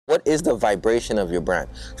What is the vibration of your brand?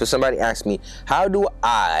 So somebody asked me, how do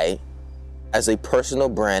I, as a personal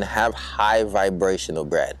brand, have high vibrational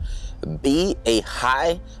brand? Be a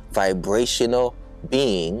high vibrational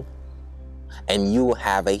being, and you will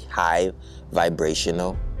have a high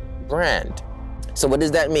vibrational brand. So what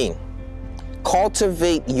does that mean?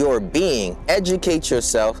 Cultivate your being, educate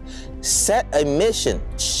yourself, set a mission,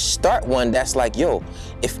 start one that's like, yo,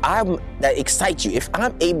 that excites you, if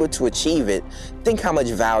I'm able to achieve it, think how much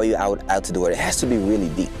value I would add to do it. It has to be really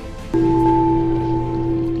deep.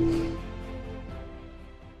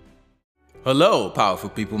 Hello,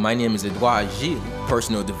 powerful people. My name is Edouard Gilles,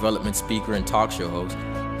 personal development speaker and talk show host,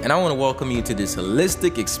 and I want to welcome you to this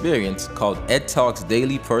holistic experience called Ed Talks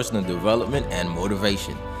Daily Personal Development and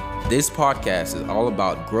Motivation. This podcast is all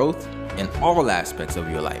about growth in all aspects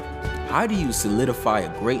of your life. How do you solidify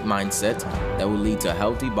a great mindset that will lead to a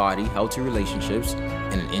healthy body, healthy relationships,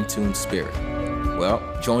 and an in-tune spirit? Well,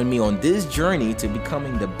 join me on this journey to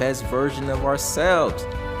becoming the best version of ourselves.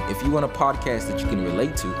 If you want a podcast that you can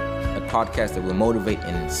relate to, a podcast that will motivate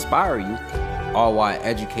and inspire you, all while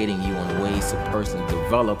educating you on ways to personally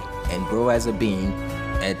develop and grow as a being,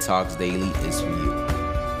 Ed Talks Daily is for you.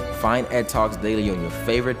 Find Ed Talks Daily on your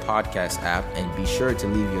favorite podcast app and be sure to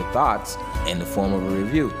leave your thoughts in the form of a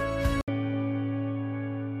review.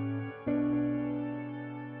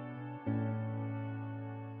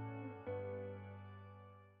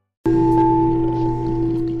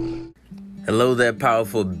 Hello there,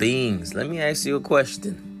 powerful beings. Let me ask you a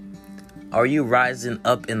question. Are you rising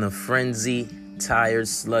up in a frenzy, tired,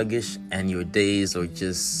 sluggish, and your days are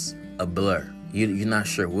just a blur? You're not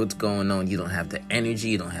sure what's going on. You don't have the energy.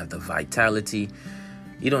 You don't have the vitality.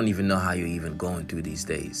 You don't even know how you're even going through these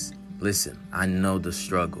days. Listen, I know the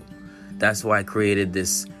struggle. That's why I created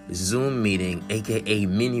this Zoom meeting, aka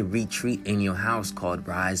mini retreat in your house called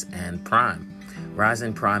Rise and Prime. Rise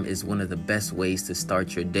and Prime is one of the best ways to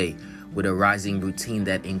start your day with a rising routine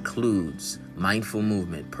that includes mindful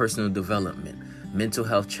movement, personal development, mental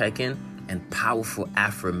health check-in, and powerful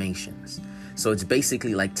affirmations. So it's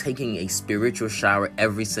basically like taking a spiritual shower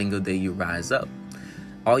every single day you rise up.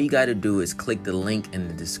 All you got to do is click the link in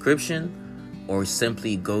the description or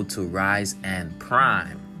simply go to Rise and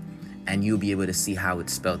Prime and you'll be able to see how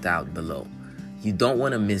it's spelled out below. You don't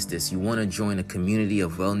want to miss this. You want to join a community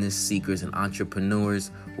of wellness seekers and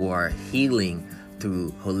entrepreneurs who are healing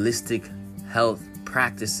through holistic health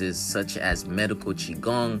practices such as medical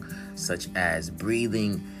qigong, such as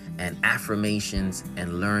breathing and affirmations,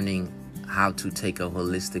 and learning how to take a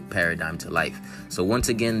holistic paradigm to life. So once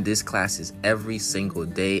again, this class is every single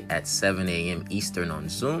day at 7 a.m. Eastern on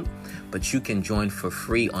Zoom, but you can join for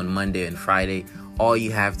free on Monday and Friday. All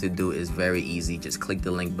you have to do is very easy. Just click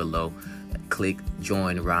the link below, click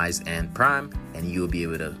Join Rise and Prime, and you'll be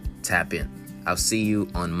able to tap in. I'll see you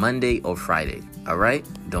on Monday or Friday. All right?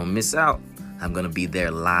 Don't miss out. I'm going to be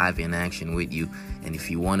there live in action with you. And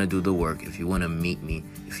if you want to do the work, if you want to meet me,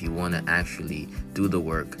 if you want to actually do the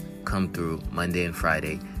work, come through Monday and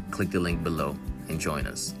Friday. Click the link below and join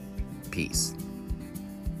us. Peace.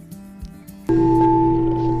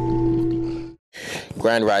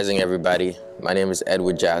 Grand Rising, everybody. My name is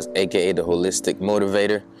Edward Giles, aka the Holistic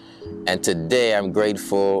Motivator. And today I'm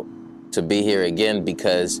grateful to be here again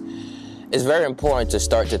because it's very important to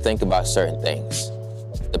start to think about certain things.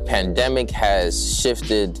 The pandemic has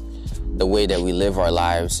shifted the way that we live our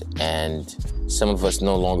lives, and some of us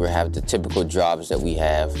no longer have the typical jobs that we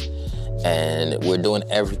have, and we're doing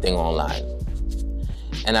everything online.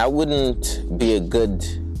 And I wouldn't be a good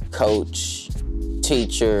coach,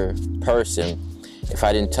 teacher, person if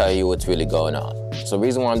I didn't tell you what's really going on. So the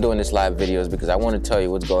reason why I'm doing this live video is because I want to tell you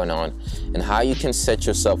what's going on and how you can set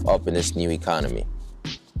yourself up in this new economy.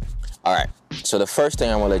 All right, so the first thing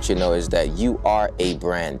I want to let you know is that you are a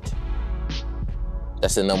brand.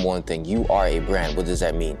 That's the number one thing. You are a brand. What does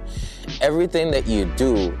that mean? Everything that you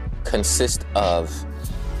do consists of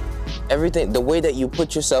everything, the way that you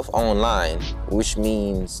put yourself online, which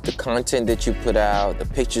means the content that you put out, the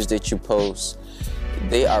pictures that you post,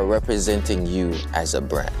 they are representing you as a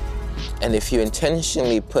brand. And if you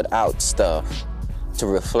intentionally put out stuff to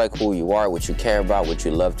reflect who you are, what you care about, what you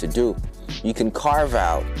love to do, you can carve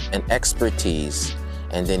out an expertise,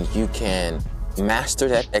 and then you can master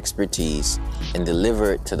that expertise and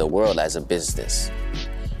deliver it to the world as a business.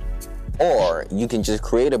 Or you can just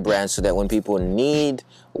create a brand so that when people need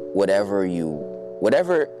whatever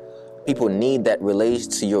people need that relates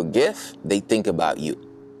to your gift, they think about you.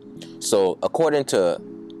 So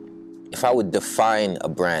if I would define a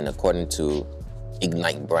brand according to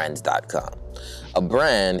IgniteBrands.com, a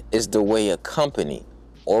brand is the way a company,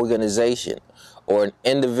 organization, or an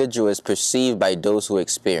individual is perceived by those who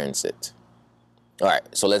experience it. All right,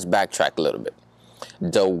 so let's backtrack a little bit.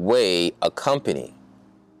 The way a company,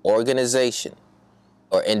 organization,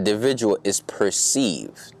 or individual is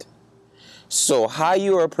perceived. So how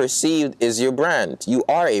you are perceived is your brand. You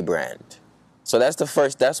are a brand. So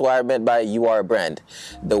that's why I meant by you are a brand.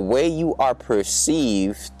 The way you are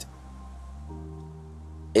perceived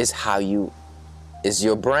is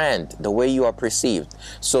your brand, the way you are perceived.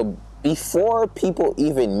 So before people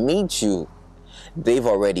even meet you, they've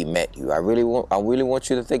already met you. I really want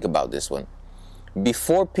you to think about this one.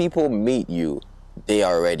 Before people meet you, they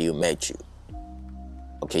already met you.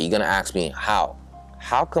 Okay, you're gonna ask me how?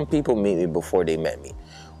 How come people meet me before they met me?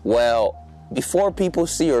 Well, before people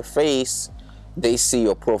see your face, they see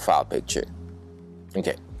your profile picture.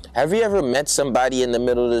 Okay. Have you ever met somebody in the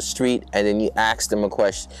middle of the street and then you asked them a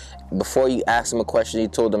question? Before you asked them a question, you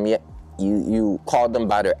told them, you called them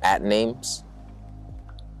by their at names?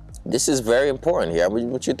 This is very important here. I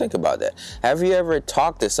want you to think about that. Have you ever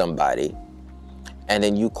talked to somebody and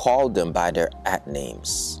then you called them by their at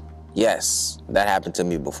names? Yes, that happened to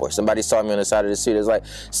me before. Somebody saw me on the side of the street. It was like,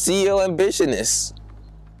 CEO Ambitionist.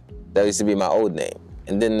 That used to be my old name.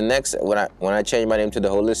 And then the next, when I changed my name to the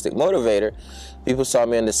Holistic Motivator, people saw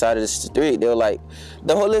me on the side of the street. They were like,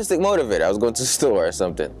 the Holistic Motivator. I was going to the store or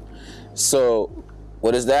something. So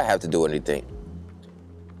what does that have to do with anything?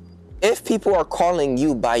 If people are calling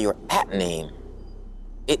you by your at name,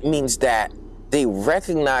 it means that they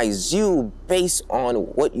recognize you based on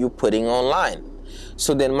what you're putting online.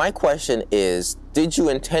 So then my question is, did you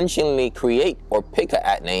intentionally create or pick an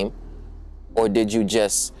at name, or did you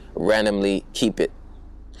just randomly keep it?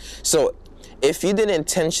 So if you didn't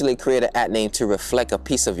intentionally create an at name to reflect a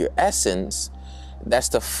piece of your essence, that's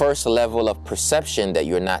the first level of perception that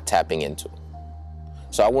you're not tapping into.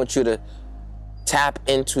 So I want you to tap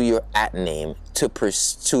into your at name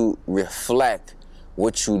to reflect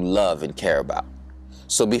what you love and care about.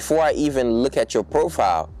 So before I even look at your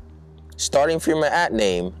profile, starting from your at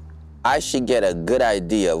name, I should get a good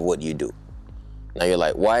idea of what you do. Now you're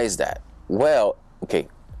like, why is that? Well, okay,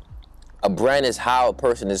 a brand is how a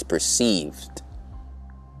person is perceived.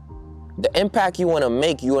 The impact you want to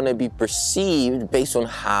make, you want to be perceived based on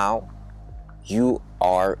how you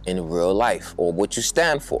are in real life or what you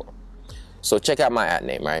stand for. So check out my at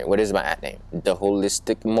name, right? What is my at name? The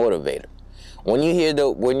Holistic Motivator. When you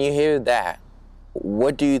hear that,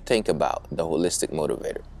 what do you think about the Holistic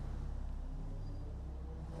Motivator?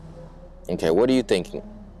 Okay, what are you thinking?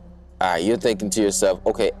 All right, you're thinking to yourself,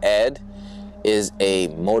 okay, Ed is a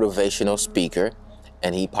motivational speaker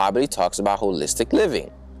and he probably talks about holistic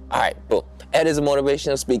living. All right, boom. Ed is a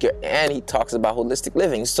motivational speaker and he talks about holistic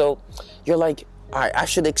living. So you're like, all right, I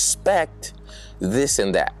should expect this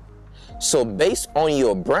and that. So based on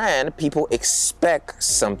your brand, people expect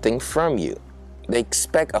something from you. They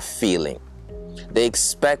expect a feeling. They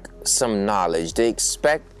expect some knowledge. They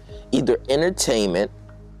expect either entertainment,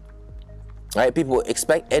 right? People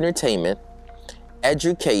expect entertainment,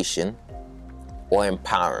 education, or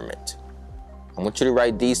empowerment. I want you to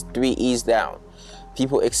write these 3 E's down.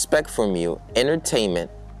 People expect from you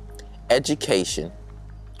entertainment, education,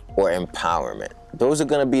 or empowerment. Those are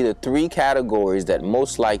going to be the 3 categories that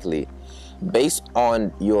most likely, based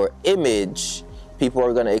on your image, people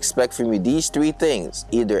are going to expect from you these 3 things: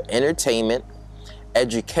 either entertainment,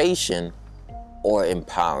 education, or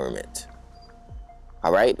empowerment.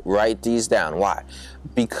 All right, write these down. Why?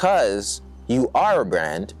 Because you are a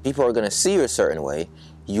brand. People are going to see you a certain way.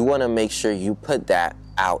 You want to make sure you put that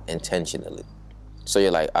out intentionally. So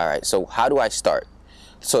you're like, all right, so how do I start?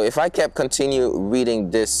 So if I continue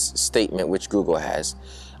reading this statement, which Google has,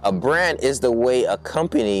 a brand is the way a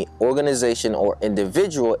company, organization, or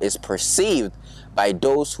individual is perceived by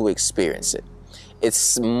those who experience it.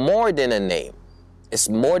 It's more than a name. It's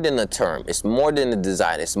more than a term. It's more than a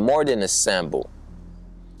design. It's more than a symbol.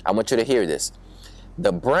 I want you to hear this.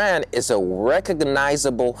 The brand is a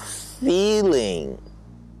recognizable feeling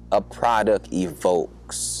a product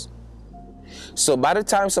evokes. So by the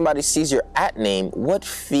time somebody sees your at name, what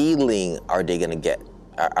feeling are they going to get?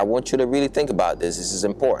 I want you to really think about this. This is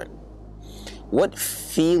important. What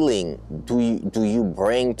feeling do you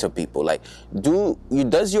bring to people? Like,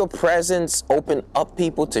 does your presence open up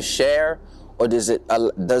people to share, or does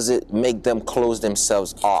it make them close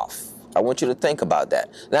themselves off? I want you to think about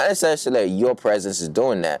that. Not necessarily your presence is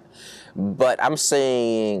doing that, but I'm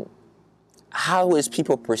saying, how is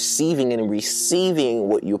people perceiving and receiving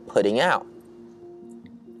what you're putting out?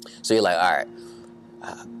 So you're like, all right,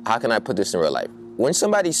 how can I put this in real life? When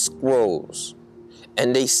somebody scrolls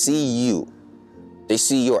and they see you, they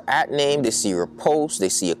see your at name, they see your post, they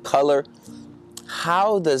see a color,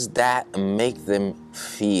 how does that make them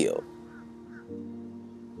feel?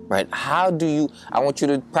 Right? I want you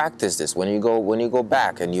to practice this when you go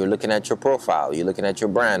back and you're looking at your profile, you're looking at your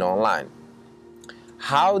brand online.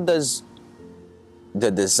 How does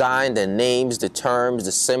the design, the names, the terms,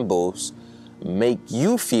 the symbols make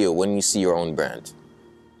you feel when you see your own brand?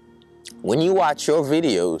 When you watch your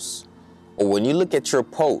videos or when you look at your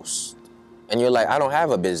posts and you're like, I don't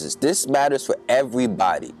have a business. This matters for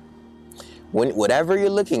everybody. Whatever you're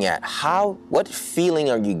looking at, what feeling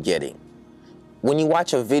are you getting? When you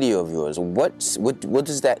watch a video of yours, what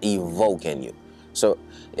does that evoke in you? So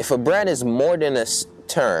if a brand is more than a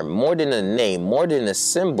term, more than a name, more than a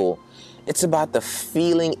symbol, it's about the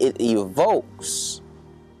feeling it evokes.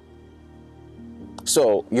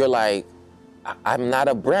 So you're like, I'm not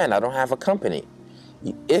a brand. I don't have a company.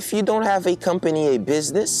 If you don't have a company, a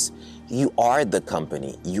business, you are the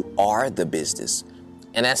company. You are the business.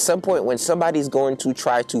 And at some point when somebody's going to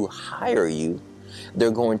try to hire you,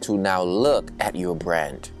 they're going to now look at your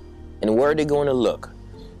brand. And where are they going to look?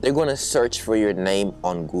 They're going to search for your name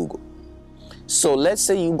on Google. So let's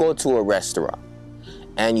say you go to a restaurant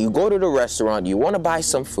and you go to the restaurant, you want to buy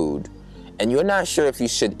some food and you're not sure if you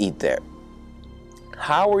should eat there.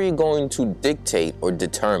 How are you going to dictate or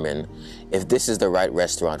determine if this is the right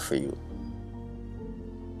restaurant for you?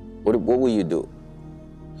 What will you do?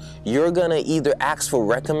 You're going to either ask for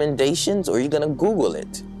recommendations or you're going to Google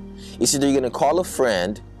it. It's either you're going to call a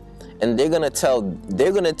friend and they're going to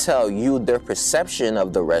tell you their perception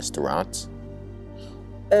of the restaurant,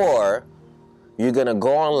 or you're going to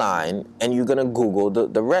go online and you're going to Google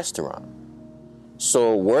the restaurant.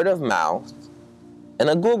 So word of mouth and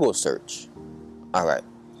a Google search. All right.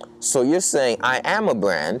 So you're saying I am a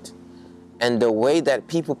brand, and the way that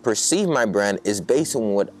people perceive my brand is based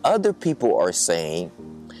on what other people are saying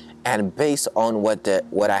and based on what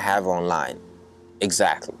I have online.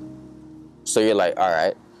 Exactly. So you're like, all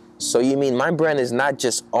right. So you mean my brand is not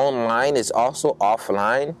just online, it's also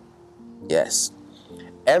offline? Yes.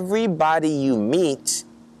 Everybody you meet,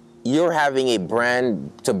 you're having a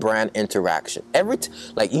brand-to-brand interaction.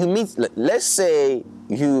 You meet, let's say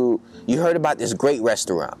you heard about this great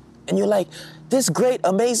restaurant, and you're like, this great,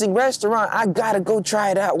 amazing restaurant, I gotta go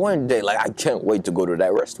try it out one day. Like, I can't wait to go to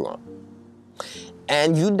that restaurant.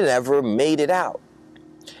 And you never made it out.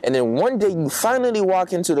 And then one day you finally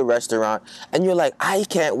walk into the restaurant and you're like, I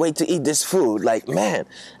can't wait to eat this food. Like, man,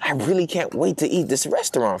 I really can't wait to eat this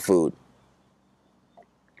restaurant food.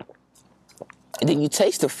 And then you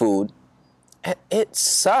taste the food and it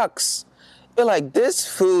sucks. You're like, this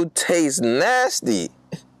food tastes nasty.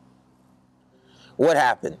 What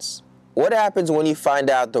happens? What happens when you find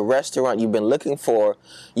out the restaurant you've been looking towards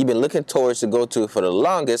to go to for the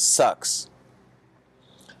longest sucks?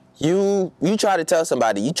 You try to tell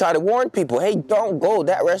somebody, you try to warn people, hey, don't go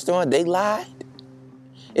that restaurant, they lied.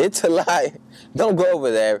 It's a lie. Don't go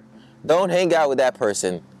over there. Don't hang out with that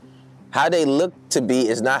person. How they look to be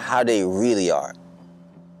is not how they really are.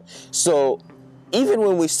 So even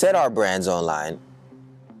when we set our brands online,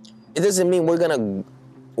 it doesn't mean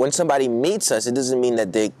when somebody meets us, it doesn't mean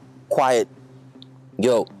that they quiet,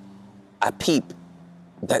 yo, I peep.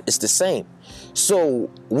 That is the same.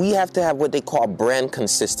 So we have to have what they call brand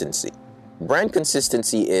consistency. Brand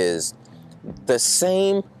consistency is the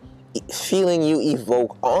same feeling you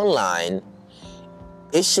evoke online.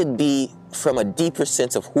 It should be from a deeper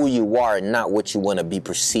sense of who you are and not what you want to be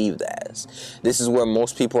perceived as. This is where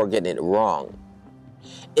most people are getting it wrong.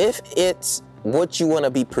 If it's what you want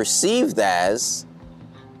to be perceived as,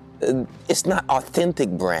 it's not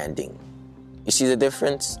authentic branding. You see the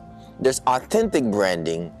difference? There's authentic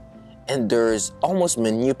branding and there's almost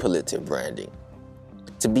manipulative branding.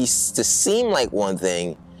 To seem like one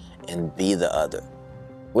thing and be the other.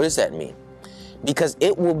 What does that mean? Because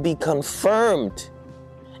it will be confirmed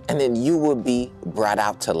and then you will be brought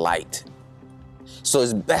out to light. So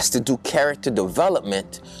it's best to do character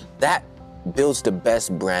development. That builds the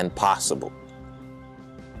best brand possible.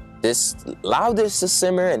 Allow this to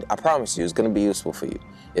simmer, and I promise you it's going to be useful for you.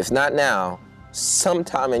 If not now,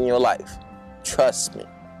 sometime in your life. Trust me.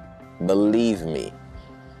 Believe me.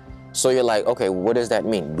 So you're like, okay, what does that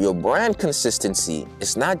mean? Your brand consistency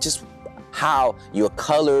is not just how your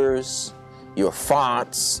colors, your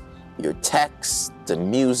fonts, your text, the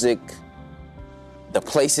music, the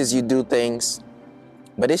places you do things,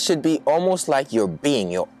 but it should be almost like your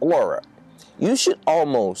being, your aura. You should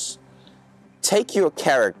almost take your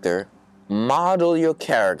character, model your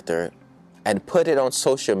character, and put it on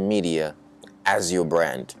social media as your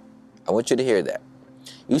brand. I want you to hear that.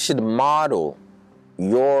 You should model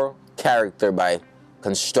your character by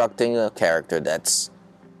constructing a character that's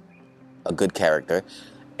a good character,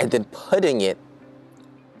 and then putting it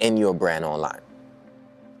in your brand online.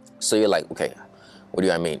 So you're like, okay, what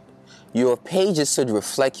do I mean? Your pages should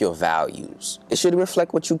reflect your values. It should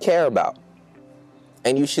reflect what you care about.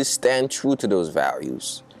 And you should stand true to those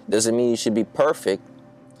values. Doesn't mean you should be perfect.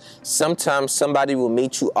 Sometimes somebody will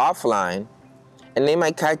meet you offline and they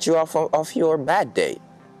might cut you off your bad day.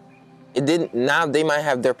 Now they might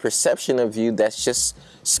have their perception of you that's just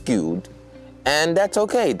skewed. And that's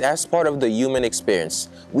okay. That's part of the human experience.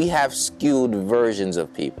 We have skewed versions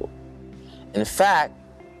of people. In fact,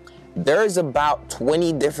 there's about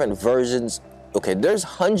 20 different versions. Okay, there's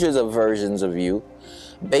hundreds of versions of you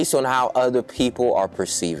based on how other people are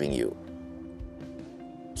perceiving you.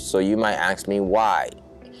 So you might ask me why.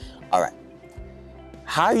 All right.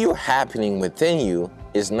 How you're happening within you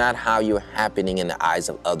is not how you're happening in the eyes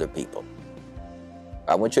of other people.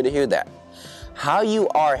 I want you to hear that. How you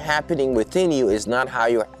are happening within you is not how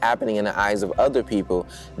you're happening in the eyes of other people.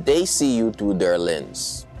 They see you through their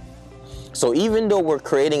lens. So even though we're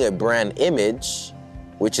creating a brand image,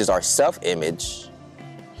 which is our self-image,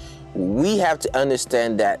 we have to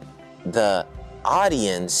understand that the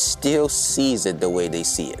audience still sees it the way they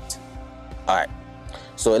see it. All right.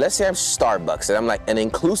 So let's say I'm Starbucks and I'm like an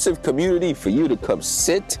inclusive community for you to come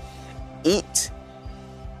sit, eat,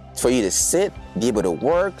 for you to sit, be able to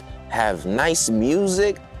work, have nice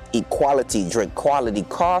music, eat quality, drink quality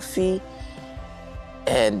coffee.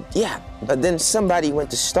 And yeah, but then somebody went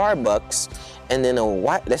to Starbucks and then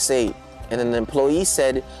an employee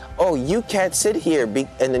said, oh, you can't sit here. And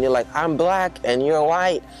then you're like, I'm black and you're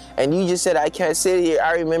white. And you just said, I can't sit here.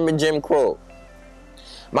 I remember Jim Crow.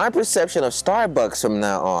 My perception of Starbucks from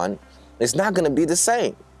now on is not going to be the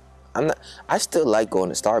same. I still like going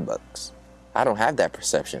to Starbucks. I don't have that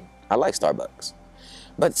perception. I like Starbucks.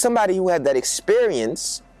 But somebody who had that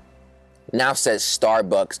experience now says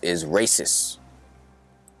Starbucks is racist.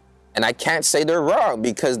 And I can't say they're wrong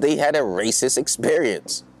because they had a racist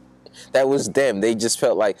experience. That was them. They just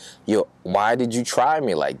felt like, yo, why did you try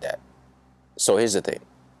me like that? So here's the thing.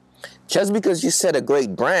 Just because you set a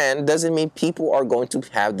great brand doesn't mean people are going to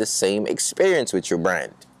have the same experience with your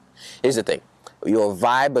brand. Here's the thing. Your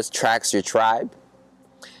vibe attracts your tribe.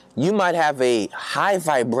 You might have a high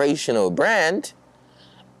vibrational brand,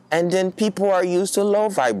 and then people are used to low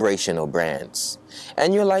vibrational brands.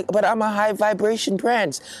 And you're like, but I'm a high vibration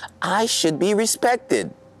brand. I should be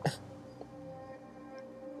respected.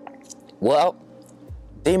 Well,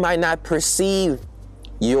 they might not perceive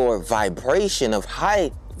your vibration of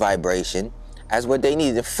high vibration as what they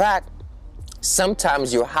need. In fact,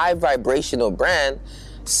 sometimes your high vibrational brand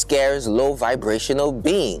scares low vibrational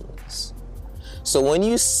beings. So when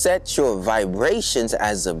you set your vibrations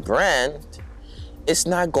as a brand, it's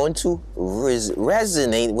not going to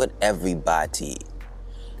resonate with everybody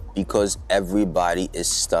because everybody is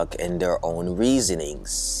stuck in their own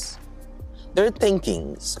reasonings. Their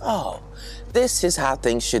thinkings. Oh, this is how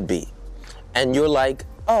things should be. And you're like,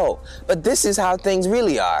 oh, but this is how things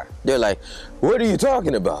really are. They're like, what are you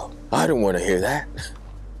talking about? I don't want to hear that.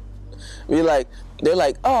 They're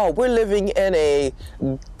like, oh, we're living in a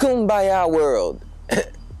kumbaya world.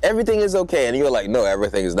 Everything is okay. And you're like, no,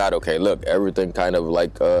 everything is not okay. Look, everything kind of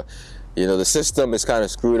like, the system is kind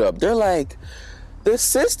of screwed up. They're like, the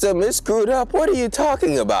system is screwed up. What are you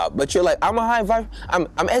talking about? But you're like, I'm a high vibe.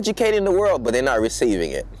 I'm educating the world, but they're not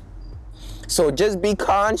receiving it. So just be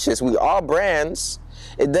conscious. We are brands.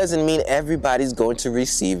 It doesn't mean everybody's going to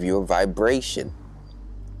receive your vibration.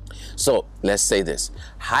 So let's say this.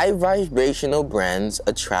 High vibrational brands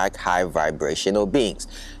attract high vibrational beings.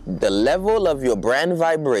 The level of your brand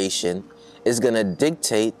vibration is going to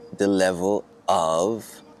dictate the level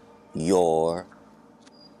of your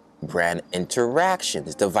brand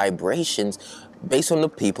interactions, the vibrations based on the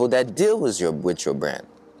people that deal with your brand.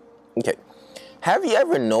 Okay. Have you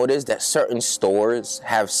ever noticed that certain stores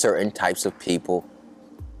have certain types of people?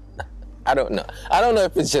 I don't know. I don't know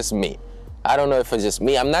if it's just me.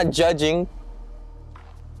 I'm not judging.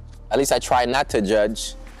 At least I try not to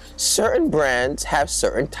judge. Certain brands have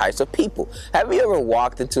certain types of people. Have you ever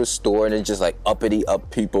walked into a store and it's just like uppity up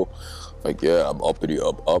people? Like, yeah, I'm uppity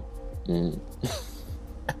up.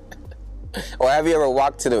 Or have you ever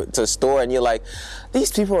walked to a store and you're like,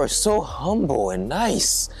 these people are so humble and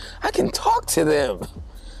nice. I can talk to them.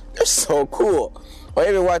 They're so cool. Or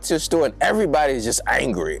have you walked to a store and everybody's just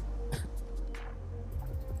angry?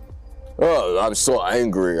 Oh, I'm so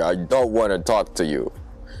angry. I don't want to talk to you.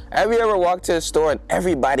 Have you ever walked to a store and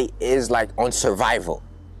everybody is like on survival?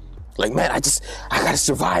 Like, man, I gotta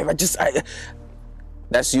survive.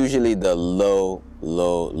 That's usually the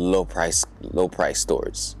low price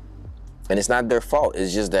stores. And it's not their fault.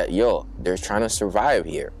 It's just that, they're trying to survive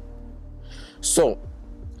here. So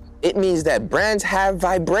it means that brands have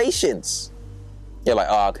vibrations. You're like,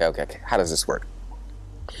 oh, okay. How does this work?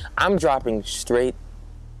 I'm dropping straight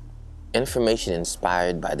information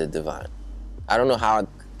inspired by the divine. I don't know how I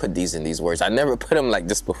put these in these words. I never put them like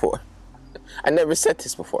this before. I never said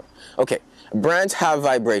this before. Okay, brands have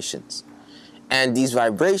vibrations. And these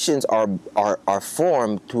vibrations are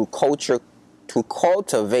formed through culture, through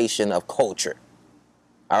cultivation of culture.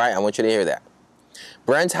 All right, I want you to hear that.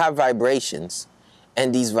 Brands have vibrations,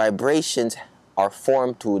 and these vibrations are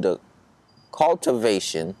formed through the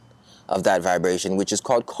cultivation of that vibration, which is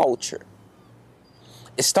called culture.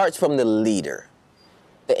 It starts from the leader,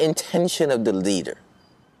 the intention of the leader.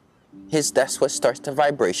 That's what starts the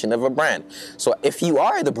vibration of a brand. So if you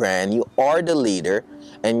are the brand, you are the leader,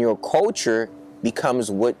 and your culture becomes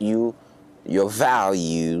what your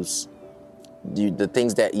values, the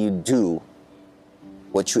things that you do,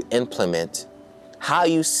 what you implement, how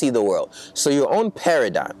you see the world. So your own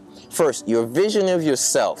paradigm. First, your vision of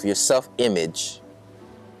yourself, your self-image,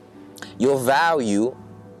 your value,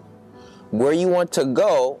 where you want to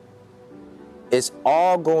go, is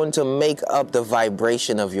all going to make up the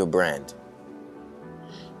vibration of your brand.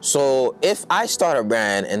 So if I start a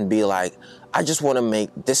brand and be like, I just want to make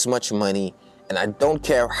this much money, and I don't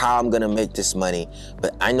care how I'm going to make this money,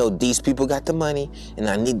 but I know these people got the money and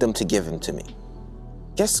I need them to give them to me.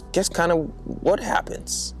 Guess kind of what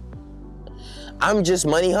happens? I'm just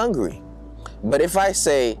money hungry. But if I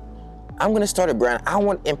say, I'm going to start a brand, I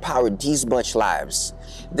want to empower these much lives.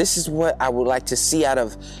 This is what I would like to see out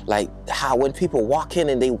of, like, how when people walk in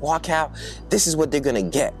and they walk out, this is what they're going to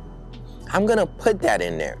get. I'm going to put that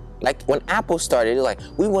in there. Like when Apple started, they're like,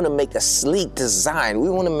 we want to make a sleek design.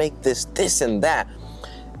 We want to make this and that.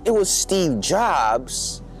 It was Steve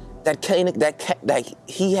Jobs that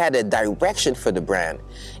he had a direction for the brand,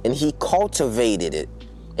 and he cultivated it.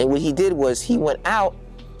 And what he did was he went out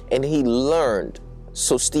and he learned.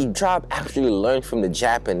 So Steve Jobs actually learned from the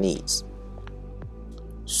Japanese.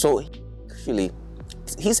 So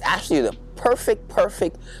he's actually the perfect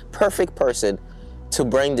person to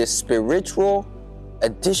bring this spiritual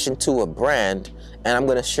addition to a brand. And I'm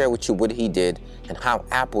going to share with you what he did and how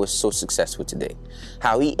Apple is so successful today.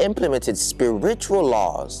 How he implemented spiritual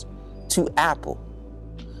laws to Apple,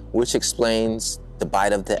 which explains the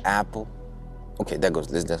bite of the apple. Okay,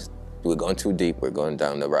 we're going too deep. We're going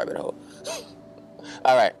down the rabbit hole.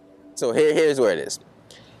 All right, so here's where it is.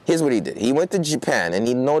 Here's what he did. He went to Japan and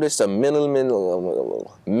he noticed a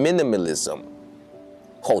minimalism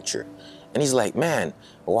culture. And he's like, man,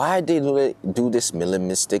 why did they do this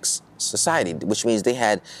minimalistic society? Which means they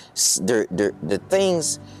had the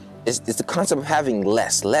things, it's the concept of having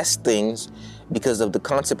less things because of the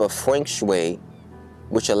concept of feng shui,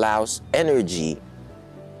 which allows energy,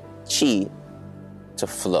 chi, to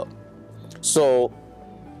flow. So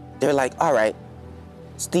they're like, all right,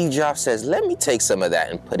 Steve Jobs says, let me take some of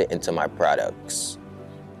that and put it into my products.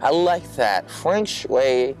 I like that. Feng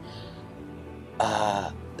shui,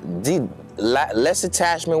 less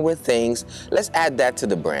attachment with things. Let's add that to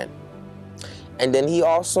the brand. And then he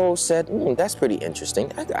also said, that's pretty interesting.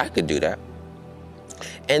 I could do that.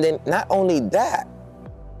 And then not only that,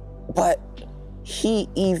 but he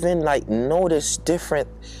even noticed different.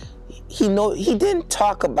 He didn't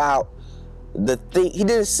talk about the thing. He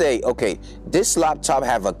didn't say, okay, this laptop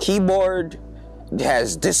have a keyboard, it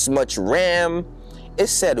has this much RAM. It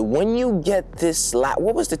said, when you get this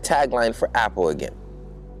what was the tagline for Apple again?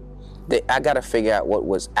 I got to figure out what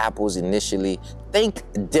was Apple's initially. Think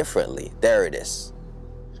differently. There it is.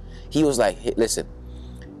 He was like, hey, listen,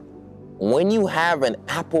 when you have an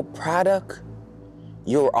Apple product,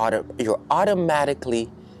 you're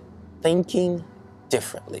automatically thinking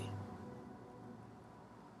differently.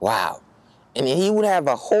 Wow. And he would have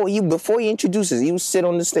before he introduces, he would sit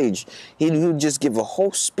on the stage. He would just give a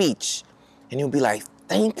whole speech and he would be like,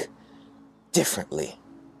 think differently.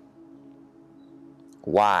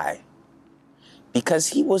 Why? Because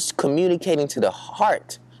he was communicating to the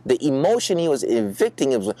heart. The emotion he was evicting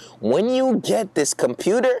was, when you get this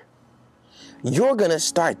computer, you're going to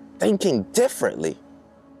start thinking differently.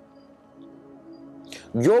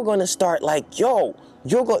 You're going to start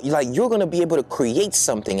you're going to be able to create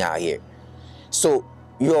something out here. So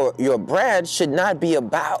your brand should not be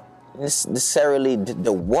about necessarily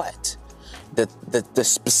the what, the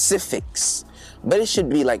specifics, but it should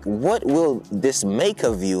be like, what will this make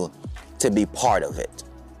of you to be part of it?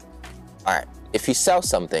 All right, if you sell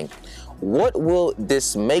something, what will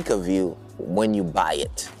this make of you when you buy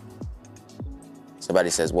it?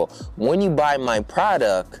 Somebody says, well, when you buy my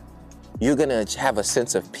product, You're gonna have a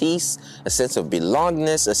sense of peace, a sense of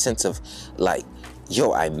belongingness, a sense of like,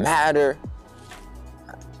 yo, I matter.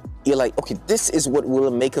 You're like, okay, this is what will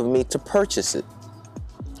it make of me to purchase it.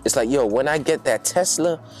 It's like, yo, when I get that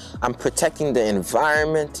Tesla, I'm protecting the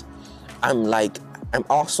environment. When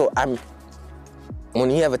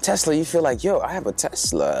you have a Tesla, you feel like, yo, I have a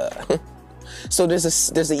Tesla. So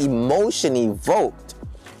there's an emotion evoked.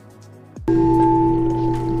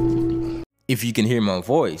 If you can hear my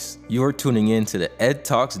voice, you're tuning in to the Ed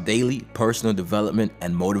Talks Daily Personal Development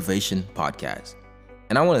and Motivation Podcast.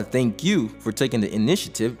 And I want to thank you for taking the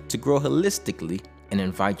initiative to grow holistically and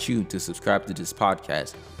invite you to subscribe to this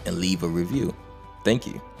podcast and leave a review. Thank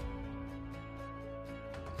you.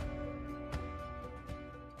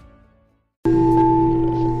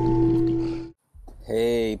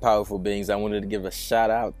 Hey, powerful beings. I wanted to give a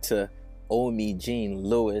shout out to Omi Jean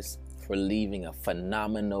Lewis for leaving a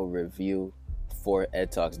phenomenal review for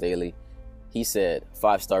Ed Talks Daily. He said,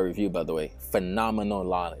 5-star review, by the way, phenomenal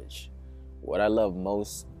knowledge. What I love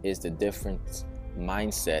most is the different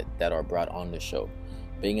mindset that are brought on the show.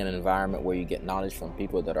 Being in an environment where you get knowledge from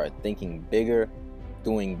people that are thinking bigger,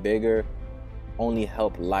 doing bigger, only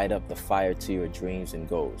help light up the fire to your dreams and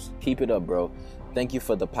goals. Keep it up, bro. Thank you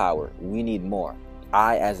for the power. We need more.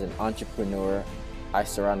 I, as an entrepreneur, I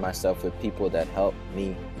surround myself with people that help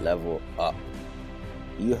me level up.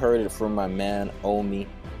 You heard it from my man, Omi,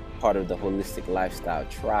 part of the Holistic Lifestyle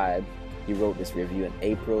Tribe. He wrote this review on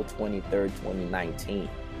April 23rd, 2019.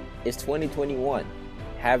 It's 2021.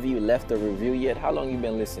 Have you left a review yet? How long you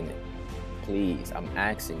been listening? Please, I'm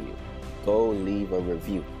asking you, go leave a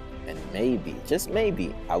review. And maybe, just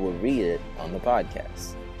maybe, I will read it on the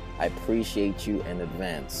podcast. I appreciate you in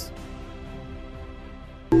advance.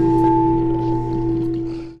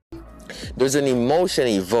 There's an emotion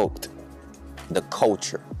evoked. The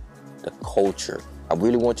culture. I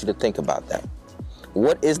really want you to think about that.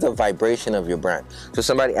 What is the vibration of your brand? So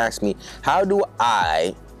somebody asked me, how do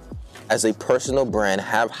I, as a personal brand,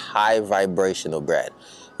 have high vibrational brand?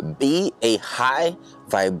 Be a high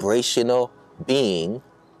vibrational being,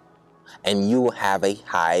 and you will have a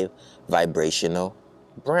high vibrational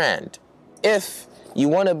brand. If you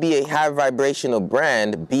want to be a high vibrational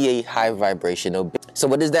brand, be a high vibrational being. So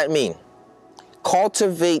what does that mean?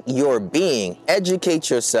 Cultivate your being, educate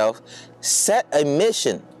yourself, set a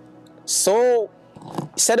mission. So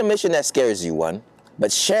set a mission that scares you, one,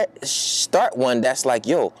 but start one that's like,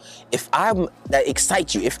 yo, that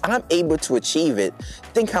excites you. If I'm able to achieve it,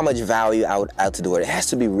 think how much value I would add to do it. It has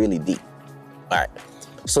to be really deep. All right.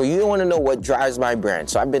 So you want to know what drives my brand.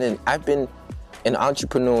 So I've been an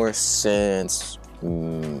entrepreneur since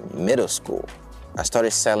middle school. I started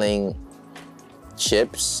selling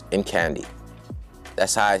chips and candy.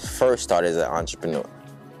 That's how I first started as an entrepreneur.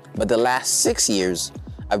 But the last 6 years,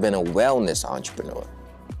 I've been a wellness entrepreneur.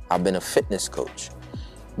 I've been a fitness coach.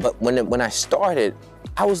 But when I started,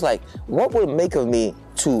 I was like, what would it make of me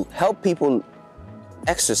to help people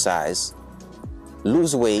exercise,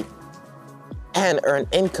 lose weight, and earn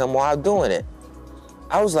income while doing it?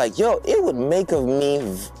 I was like, yo, it would make of me,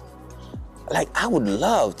 like, I would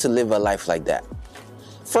love to live a life like that.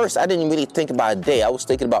 First, I didn't really think about a day. I was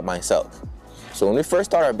thinking about myself. So when we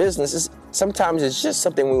first start our business, sometimes it's just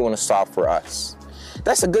something we want to solve for us.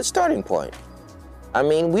 That's a good starting point. I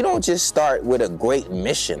mean, we don't just start with a great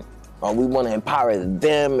mission, or we want to empower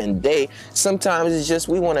them and they. Sometimes it's just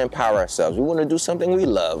we want to empower ourselves. We want to do something we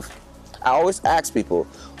love. I always ask people,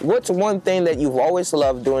 what's one thing that you've always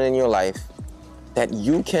loved doing in your life that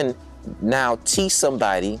you can now teach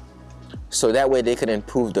somebody so that way they can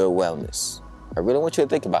improve their wellness? I really want you to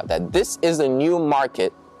think about that. This is a new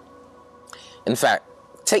market. In fact,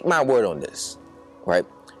 take my word on this, right?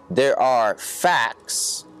 There are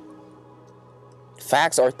facts.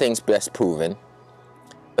 Facts are things best proven,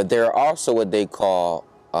 but there are also what they call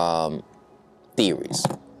theories.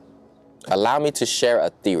 Allow me to share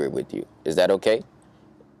a theory with you. Is that okay?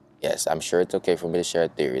 Yes, I'm sure it's okay for me to share a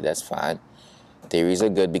theory. That's fine. Theories are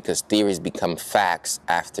good because theories become facts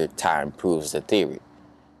after time proves the theory.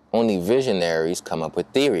 Only visionaries come up with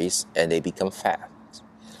theories and they become facts.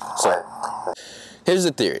 So here's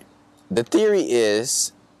the theory. The theory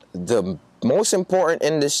is the most important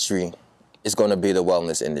industry is going to be the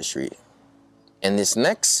wellness industry. In this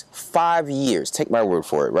next 5 years, take my word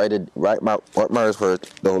for it, right? My word for it.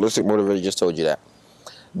 The Holistic Motivator just told you that.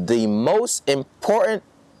 The most important,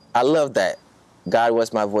 I love that. God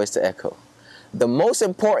wants my voice to echo. The most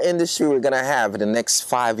important industry we're going to have in the next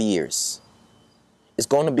 5 years is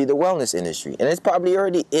going to be the wellness industry. And it probably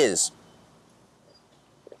already is.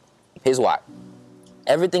 Here's why.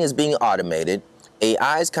 Everything is being automated.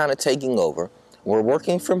 AI is kind of taking over. We're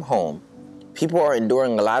working from home. People are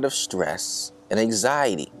enduring a lot of stress and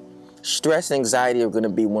anxiety. Stress and anxiety are going to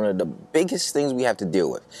be one of the biggest things we have to deal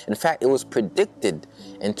with. In fact, it was predicted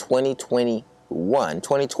in 2020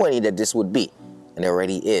 that this would be, and it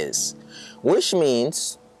already is, which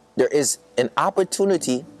means there is an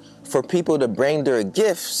opportunity for people to bring their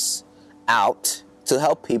gifts out to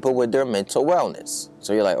help people with their mental wellness.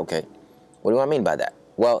 So you're like, okay, what do I mean by that?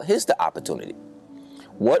 Well, here's the opportunity.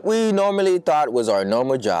 What we normally thought was our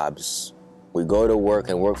normal jobs, we go to work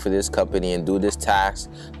and work for this company and do this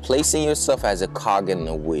task, placing yourself as a cog in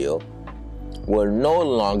the wheel, will no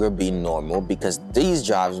longer be normal because these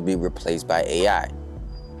jobs will be replaced by AI.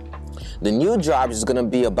 The new job is going to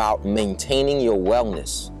be about maintaining your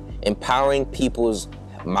wellness, empowering people's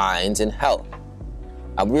minds and health.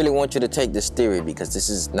 I really want you to take this theory because this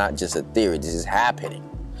is not just a theory, this is happening.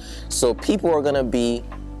 So people are going to be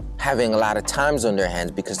having a lot of times on their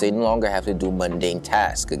hands because they no longer have to do mundane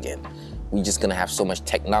tasks again. We're just going to have so much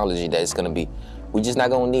technology that it's going to be, we're just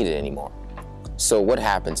not going to need it anymore. So what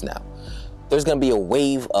happens now? There's going to be a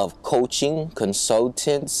wave of coaching,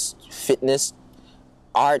 consultants, fitness,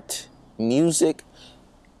 art, music.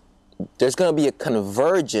 There's going to be a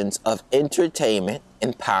convergence of entertainment,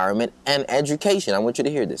 empowerment, and education. I want you to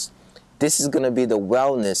hear this. This is going to be the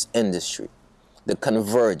wellness industry, the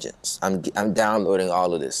convergence. I'm downloading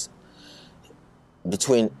all of this.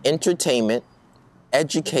 Between entertainment,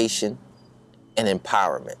 education, and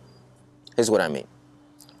empowerment. Here's what I mean.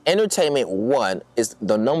 Entertainment, is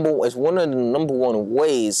one of the number one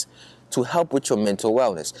ways to help with your mental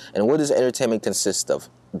wellness. And what does entertainment consist of?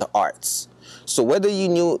 The arts. So whether you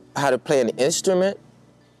knew how to play an instrument,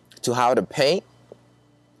 to how to paint,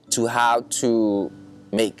 to how to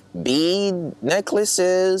make bead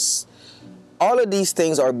necklaces, all of these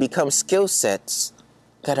things are become skill sets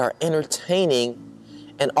that are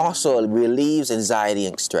entertaining and also relieves anxiety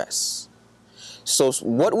and stress. So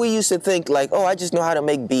what we used to think like, oh, I just know how to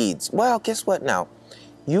make beads. Well, guess what now?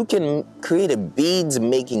 You can create a beads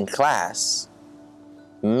making class,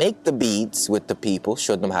 make the beads with the people,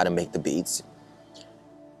 show them how to make the beads.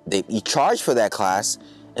 You charge for that class,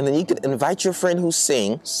 and then you could invite your friend who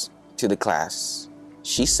sings to the class.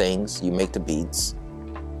 She sings, you make the beads.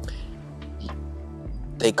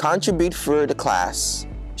 They contribute for the class.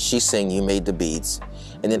 She sings, you made the beads.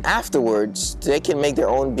 And then afterwards, they can make their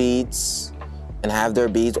own beads and have their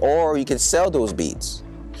beads, or you can sell those beads.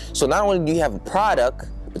 So not only do you have a product,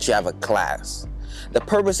 but you have a class. The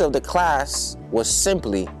purpose of the class was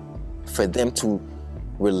simply for them to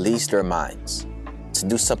release their minds, to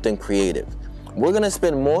do something creative. We're gonna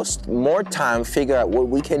spend more time figure out what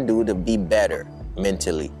we can do to be better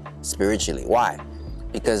mentally, spiritually. Why?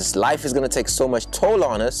 Because life is gonna take so much toll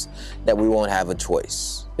on us that we won't have a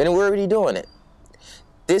choice. And we're already doing it.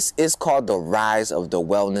 This is called the rise of the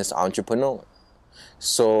wellness entrepreneur.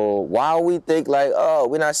 So while we think like, oh,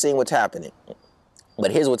 we're not seeing what's happening, but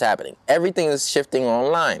here's what's happening. Everything is shifting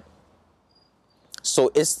online.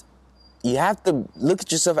 So you have to look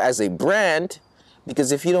at yourself as a brand,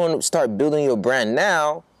 because if you don't start building your brand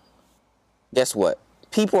now, guess what?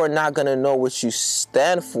 People are not going to know what you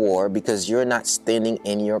stand for because you're not standing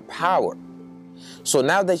in your power. So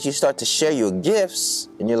now that you start to share your gifts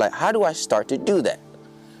and you're like, how do I start to do that?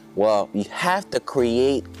 Well, you have to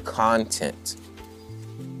create content.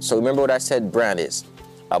 So remember what I said brand is.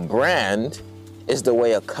 A brand is the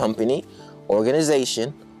way a company,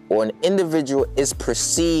 organization, or an individual is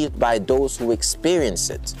perceived by those who experience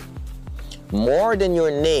it. More than your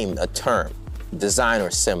name, a term, design, or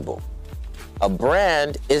symbol. A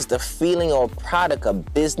brand is the feeling or product a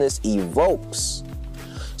business evokes.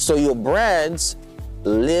 So your brands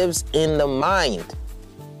lives in the mind.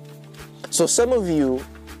 So some of you,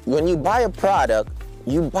 when you buy a product,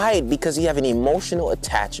 you buy it because you have an emotional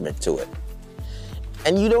attachment to it.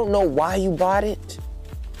 And you don't know why you bought it.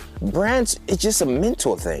 Brands, it's just a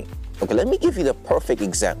mental thing. Okay, let me give you the perfect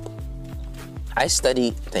example. I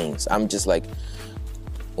study things. I'm just like,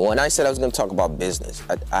 when I said I was going to talk about business,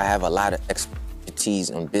 I have a lot of expertise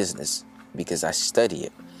on business because I study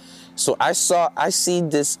it. So I see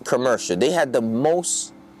this commercial. They had the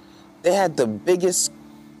biggest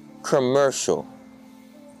commercial.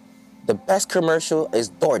 The best commercial is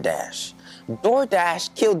DoorDash.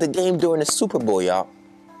 DoorDash killed the game during the Super Bowl, y'all.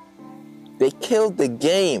 They killed the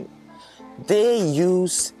game. They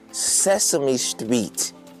used Sesame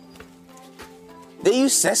Street. They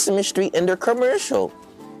use Sesame Street in their commercial.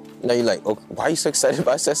 Now you're like, okay, why are you so excited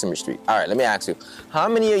about Sesame Street? All right, let me ask you. How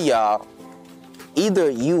many of y'all, either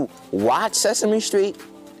you watch Sesame Street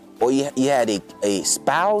or you had a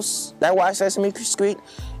spouse that watched Sesame Street,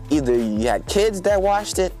 either you had kids that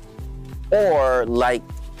watched it, or like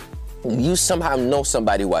you somehow know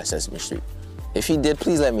somebody who watched Sesame Street. If you did,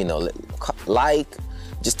 please let me know. Like,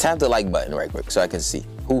 just tap the like button right quick so I can see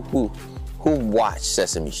who watched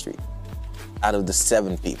Sesame Street out of the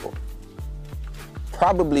 7 people.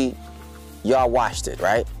 Probably y'all watched it,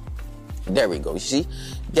 right? There we go. You see?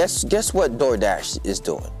 Guess what DoorDash is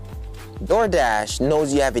doing? DoorDash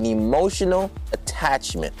knows you have an emotional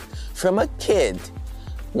attachment from a kid.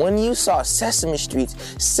 When you saw Sesame Street,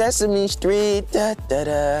 da da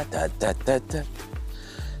da da da da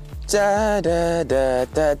da da da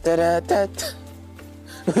da da da da.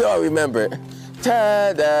 We all remember.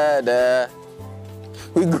 Da da da.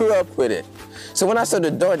 We grew up with it. So when I saw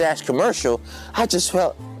the DoorDash commercial, I just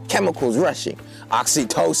felt chemicals rushing.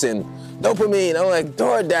 Oxytocin, dopamine. I'm like,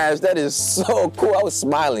 DoorDash, that is so cool. I was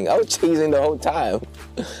smiling. I was cheesing the whole time.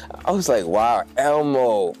 I was like, wow,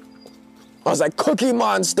 Elmo. I was like, Cookie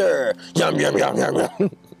Monster. Yum, yum, yum, yum,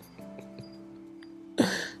 yum.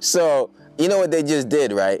 So, you know what they just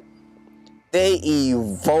did, right? They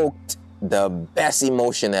evoked the best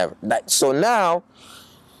emotion ever. So now,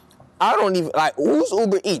 I don't even, like, who's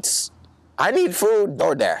Uber Eats? I need food,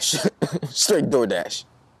 DoorDash. Straight DoorDash.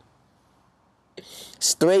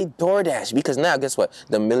 Straight DoorDash. Because now, guess what?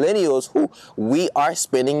 The millennials, we are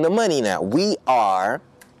spending the money now. We are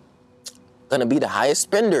going to be the highest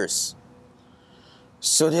spenders.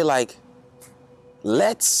 So they're like,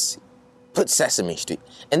 let's put Sesame Street.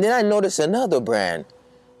 And then I noticed another brand.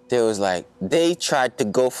 They tried to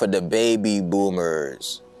go for the baby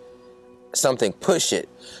boomers. Something, Push It.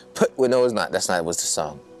 Well, no, it's not. That's not what's the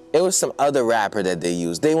song. It was some other rapper that they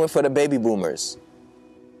used. They went for the baby boomers.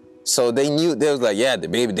 So they knew, they was like, yeah, they're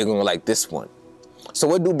going to like this one. So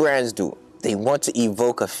what do brands do? They want to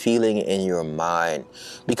evoke a feeling in your mind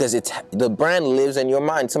because the brand lives in your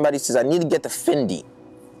mind. Somebody says, I need to get the Fendi.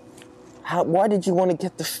 Why did you want to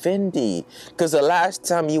get the Fendi? Because the last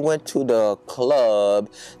time you went to the club,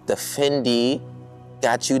 the Fendi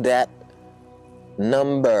got you that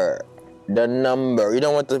number. The number. You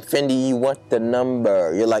don't want the Fendi, you want the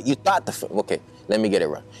number. You're like, you thought okay, let me get it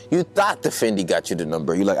right. You thought the Fendi got you the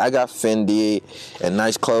number. You're like, I got Fendi and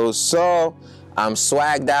nice clothes, so I'm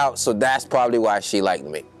swagged out, so that's probably why she liked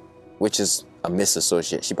me, which is a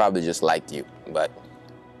misassociate. She probably just liked you, but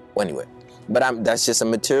anyway. But that's just a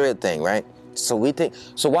material thing, right? So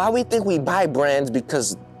while we think we buy brands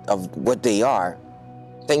because of what they are,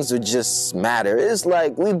 things would just matter. It's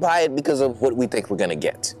like we buy it because of what we think we're gonna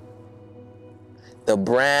get. The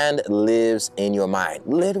brand lives in your mind,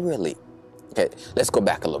 literally. Okay, let's go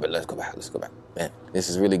back a little bit. Let's go back. Man, this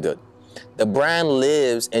is really good. The brand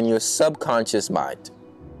lives in your subconscious mind.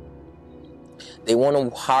 They want to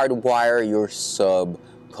hardwire your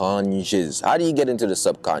subconscious. How do you get into the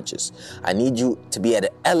subconscious? I need you to be at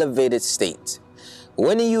an elevated state.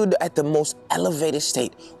 When are you at the most elevated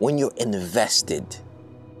state? When you're invested.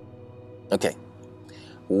 Okay.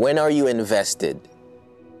 When are you invested?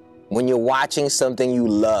 When you're watching something you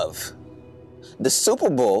love. The Super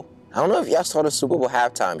Bowl, I don't know if y'all saw the Super Bowl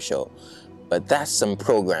halftime show, but that's some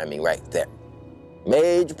programming right there.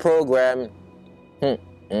 Major programming.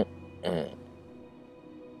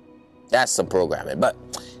 That's some programming, but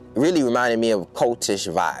it really reminded me of cultish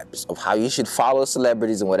vibes of how you should follow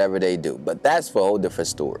celebrities and whatever they do. But that's for a whole different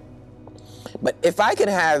story. But if I could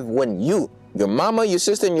have when your mama, your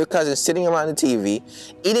sister, and your cousin sitting around the TV,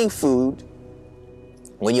 eating food,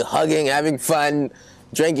 when you're hugging, having fun,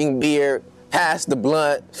 drinking beer, pass the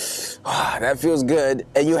blunt, that feels good,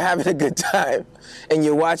 and you're having a good time, and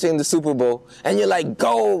you're watching the Super Bowl, and you're like,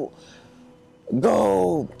 go,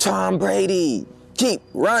 Tom Brady, keep,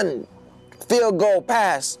 run, field goal,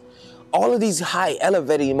 pass. All of these high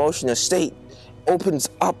elevated emotional state opens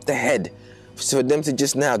up the head for them to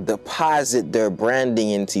just now deposit their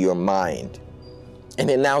branding into your mind. And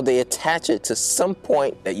then now they attach it to some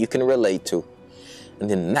point that you can relate to. And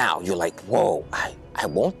then now you're like, whoa, I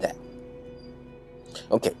want that.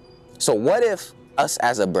 Okay, so what if us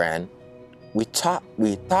as a brand, we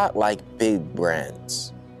thought like big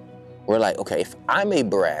brands. We're like, okay, if I'm a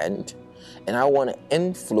brand and I want to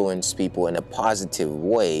influence people in a positive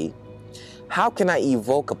way, how can I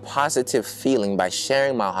evoke a positive feeling by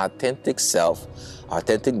sharing my authentic self,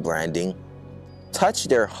 authentic branding, touch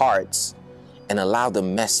their hearts, and allow the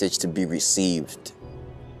message to be received?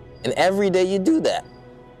 And every day you do that.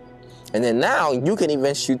 And then now you can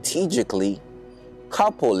even strategically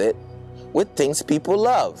couple it with things people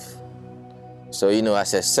love. So, I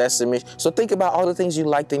said Sesame. So think about all the things you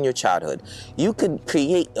liked in your childhood. You could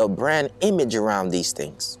create a brand image around these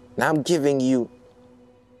things. Now I'm giving you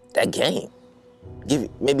that game.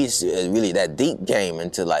 Maybe it's really that deep game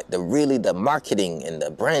into like the marketing and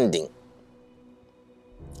the branding.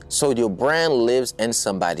 So your brand lives in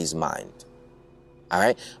somebody's mind. All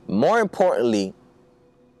right. More importantly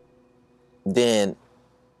than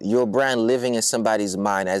your brand living in somebody's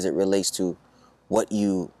mind as it relates to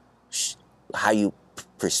how you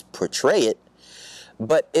portray it,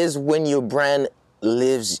 but is when your brand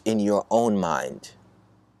lives in your own mind.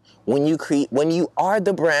 When you are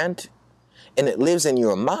the brand and it lives in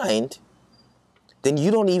your mind, then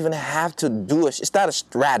you don't even have to do it. It's not a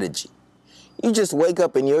strategy. You just wake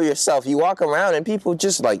up and you're yourself. You walk around and people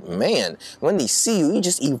just like, man, when they see you, you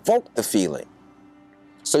just evoke the feeling.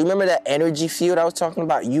 So remember that energy field I was talking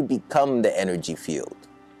about? You become the energy field.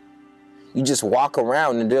 You just walk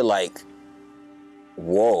around and they're like,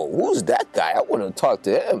 whoa, who's that guy? I want to talk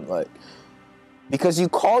to him. Like, because you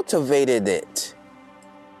cultivated it.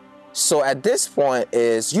 So at this point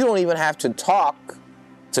is you don't even have to talk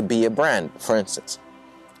to be a brand. For instance,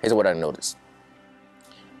 here's what I noticed.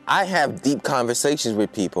 I have deep conversations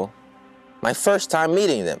with people my first time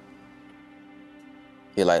meeting them.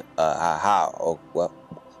 You're like, how? Oh,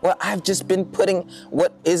 well, I've just been putting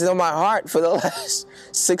what is on my heart for the last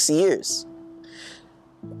 6 years.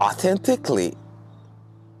 Authentically.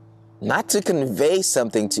 Not to convey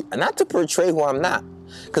something not to portray who I'm not.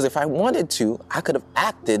 Because if I wanted to, I could have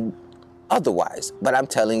acted otherwise. But I'm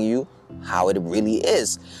telling you how it really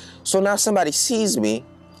is. So now somebody sees me,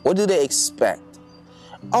 what do they expect?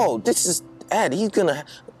 Oh, this is Ed. He's gonna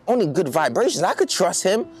only good vibrations. I could trust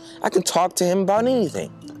him. I can talk to him about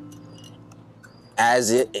anything.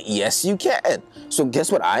 Yes, you can. So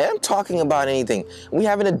guess what? I am talking about anything. We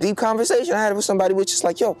having a deep conversation I had with somebody, which is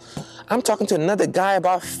like, yo, I'm talking to another guy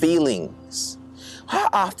about feelings. How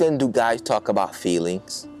often do guys talk about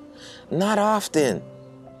feelings? Not often.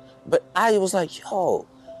 But I was like, yo,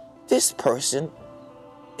 this person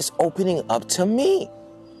is opening up to me.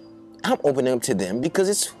 I'm opening up to them because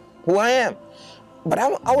it's who I am. But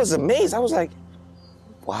I was amazed. I was like,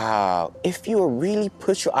 wow, if you really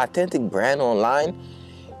put your authentic brand online,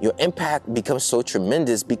 your impact becomes so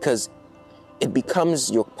tremendous because it becomes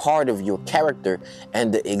your part of your character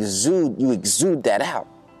and you exude that out.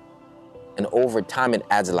 And over time, it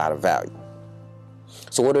adds a lot of value.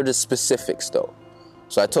 So what are the specifics though?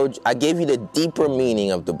 So I gave you the deeper meaning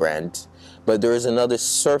of the brand, but there is another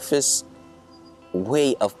surface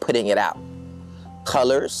way of putting it out.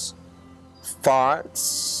 Colors,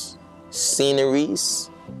 fonts, sceneries.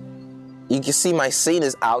 You can see my scene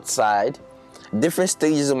is outside. Different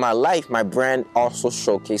stages of my life, my brand also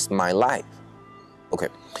showcased my life. Okay,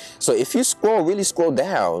 so if you really scroll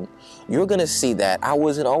down, you're gonna see that I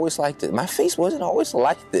wasn't always like this. My face wasn't always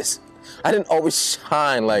like this. I didn't always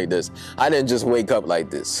shine like this. I didn't just wake up like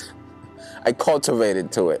this. I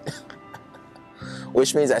cultivated to it.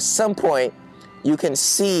 Which means at some point, you can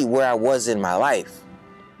see where I was in my life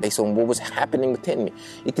based on what was happening within me.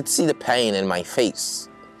 You could see the pain in my face.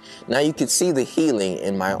 Now you can see the healing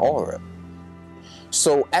in my aura.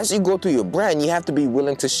 So as you go through your brand, you have to be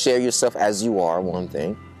willing to share yourself as you are, one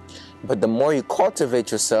thing. But the more you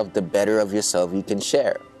cultivate yourself, the better of yourself you can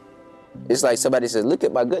share. It's like somebody says, look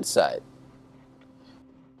at my good side.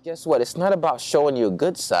 Guess what? It's not about showing your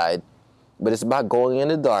good side, but it's about going in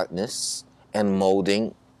the darkness and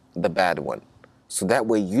molding the bad one. So that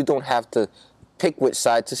way you don't have to pick which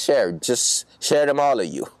side to share. Just share them all of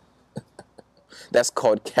you. That's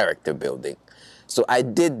called character building. So I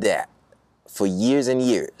did that for years and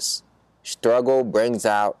years. Struggle brings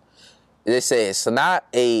out, they say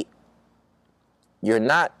you're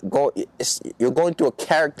going through a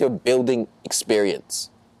character building experience.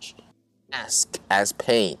 As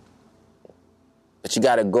pain. But you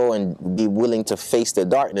got to go and be willing to face the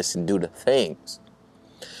darkness and do the things.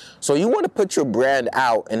 So you want to put your brand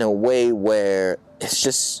out in a way where it's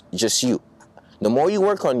just you. The more you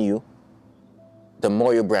work on you, the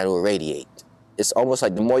more your brand will radiate. It's almost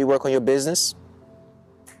like the more you work on your business.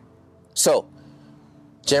 So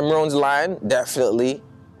Jim Rohn's line definitely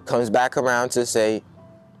comes back around to say,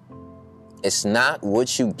 it's not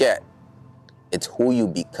what you get, it's who you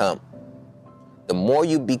become. The more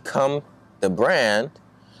you become the brand,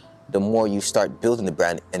 the more you start building the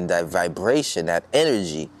brand, and that vibration, that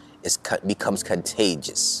energy becomes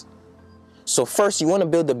contagious. So first, you want to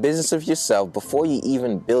build the business of yourself before you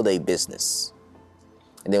even build a business.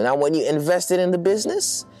 And then now when you invested in the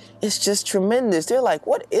business, it's just tremendous. They're like,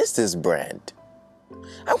 what is this brand?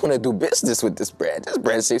 I want to do business with this brand. This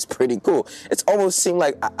brand seems pretty cool. It's almost seemed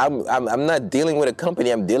like I'm not dealing with a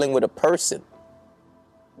company, I'm dealing with a person.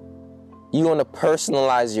 You want to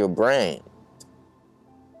personalize your brand.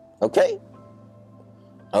 Okay?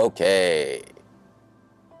 Okay.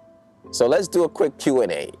 So let's do a quick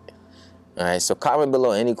Q&A. All right, so comment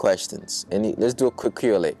below any questions. Let's do a quick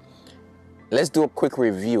Q&A. Let's do a quick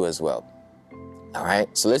review as well. All right,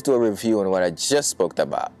 so let's do a review on what I just spoke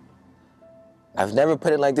about. I've never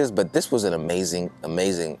put it like this, but this was an amazing,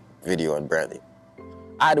 amazing video on branding.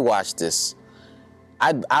 I'd watch this.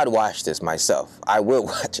 I'd watch this myself. I will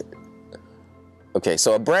watch it. Okay,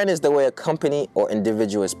 so a brand is the way a company or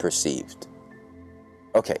individual is perceived.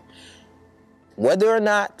 Okay, whether or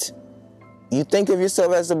not you think of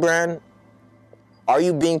yourself as a brand, are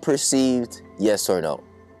you being perceived? Yes or no?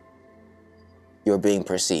 You're being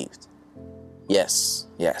perceived. Yes,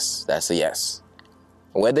 that's a yes.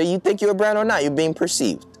 Whether you think you're a brand or not, you're being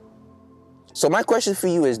perceived. So my question for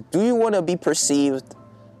you is, do you want to be perceived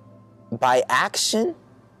by action,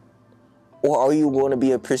 or are you going to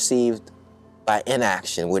be perceived by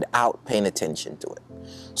inaction without paying attention to it?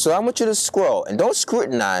 So I want you to scroll and don't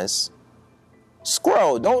scrutinize.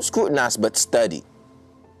 Scroll, don't scrutinize, but study.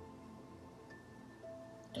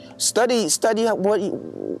 Study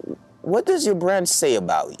what does your brand say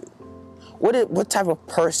about you? What type of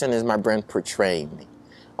person is my brand portraying me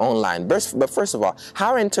online? But first of all,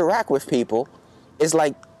 how I interact with people is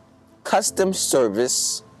like custom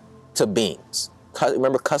service to beings.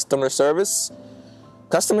 Remember customer service?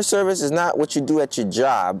 Customer service is not what you do at your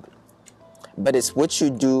job, but it's what you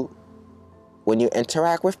do when you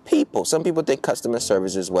interact with people. Some people think customer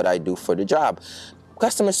service is what I do for the job.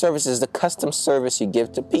 Customer service is the custom service you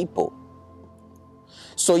give to people.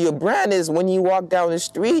 So your brand is when you walk down the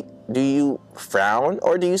street, do you frown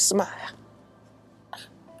or do you smile?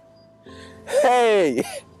 Hey,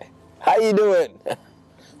 how you doing?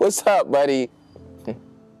 What's up, buddy?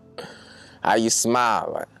 How you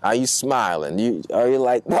smile? Are you smiling? Are you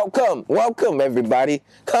like, welcome everybody,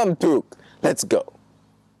 come through, let's go.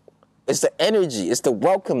 It's the energy, it's the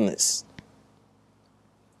welcomeness.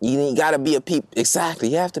 You gotta be a people, exactly,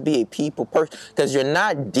 you have to be a people person, because you're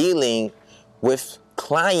not dealing with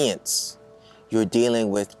clients, you're dealing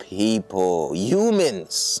with people,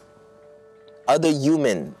 humans, other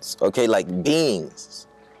humans, okay, like beings,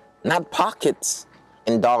 not pockets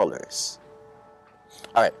and dollars.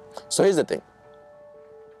 All right, so here's the thing.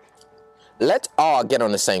 Let's all get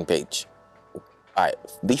on the same page. All right,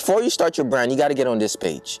 before you start your brand, you got to get on this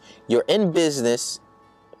page. You're in business.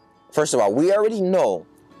 First of all, we already know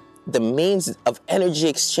the means of energy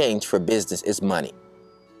exchange for business is money.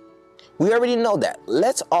 We already know that.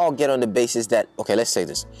 Let's all get on the basis that, okay, let's say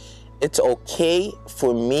this. It's okay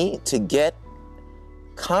for me to get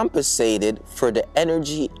compensated for the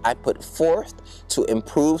energy I put forth to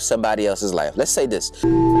improve somebody else's life. Let's say this.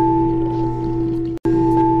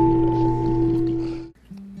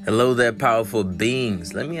 Hello there, powerful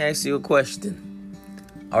beings. Let me ask you a question.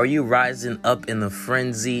 Are you rising up in a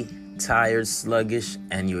frenzy, tired, sluggish,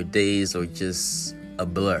 and your days are just a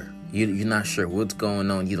blur? You're not sure what's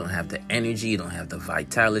going on. You don't have the energy. You don't have the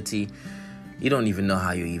vitality. You don't even know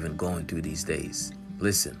how you're even going through these days.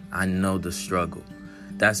 Listen, I know the struggle.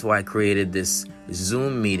 That's why I created this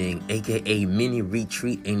Zoom meeting, aka mini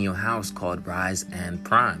retreat in your house called Rise and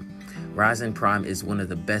Prime. Rise and Prime is one of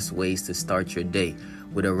the best ways to start your day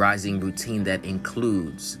with a rising routine that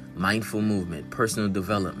includes mindful movement, personal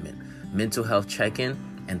development, mental health check-in,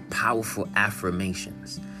 and powerful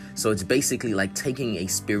affirmations. So it's basically like taking a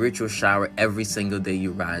spiritual shower every single day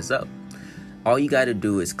you rise up. All you got to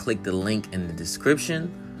do is click the link in the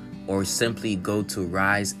description or simply go to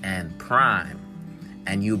Rise and Prime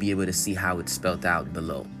and you'll be able to see how it's spelled out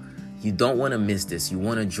below. You don't want to miss this. You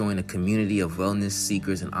want to join a community of wellness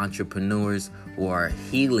seekers and entrepreneurs who are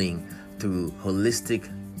healing through holistic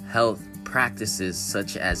health practices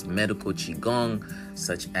such as medical qigong,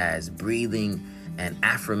 such as breathing and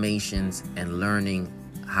affirmations, and learning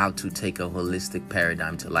how to take a holistic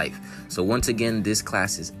paradigm to life. So once again, this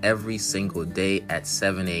class is every single day at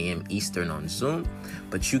 7 a.m. Eastern on Zoom,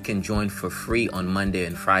 but you can join for free on Monday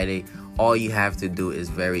and Friday. All you have to do is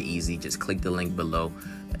very easy. Just click the link below,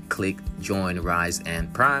 click join Rise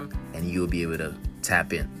and Prime, and you'll be able to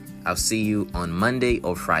tap in. I'll see you on Monday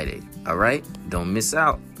or Friday. All right? Don't miss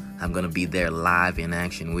out. I'm going to be there live in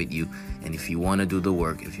action with you. And if you want to do the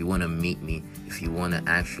work, if you want to meet me, if you want to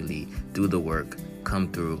actually do the work,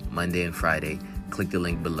 come through Monday and Friday. Click the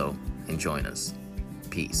link below and join us.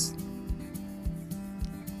 Peace.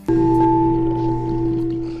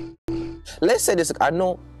 Let's say this. I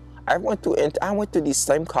know I went through these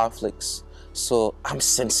same conflicts, so I'm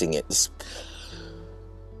sensing it.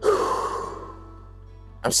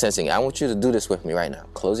 I'm sensing it. I want you to do this with me right now.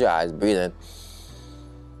 Close your eyes, breathe in,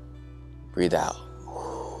 breathe out.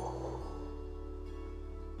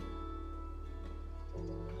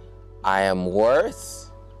 I am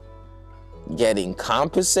worth getting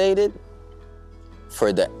compensated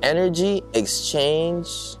for the energy exchange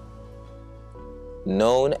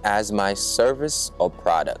known as my service or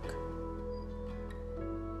product.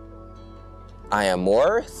 I am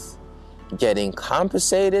worth getting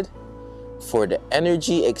compensated for the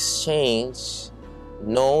energy exchange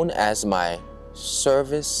known as my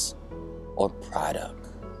service or product.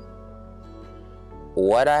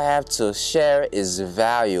 What I have to share is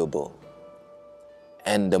valuable.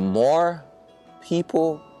 And the more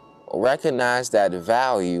people recognize that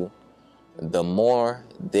value, the more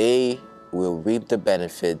they will reap the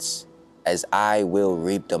benefits as I will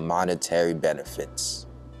reap the monetary benefits.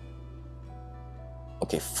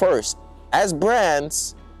 Okay, first, as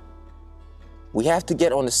brands, we have to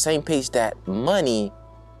get on the same page that money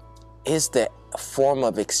is the form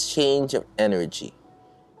of exchange of energy,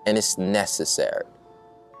 and it's necessary.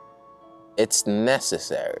 It's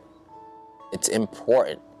necessary. It's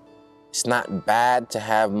important. It's not bad to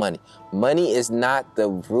have money. Money is not the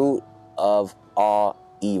root of all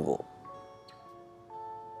evil.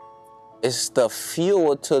 It's the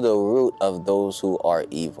fuel to the root of those who are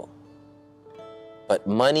evil. But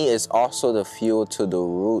money is also the fuel to the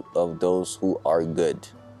root of those who are good.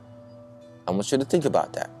 I want you to think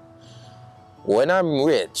about that. When I'm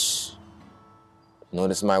rich,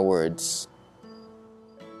 notice my words,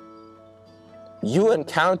 you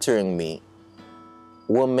encountering me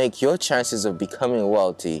will make your chances of becoming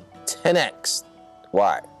wealthy 10x.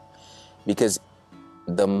 Why? Because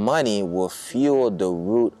the money will fuel the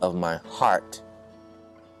root of my heart.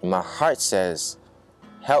 And my heart says,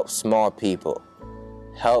 help small people.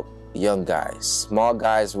 Help young guys. Small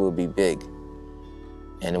guys will be big.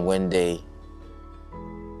 And when they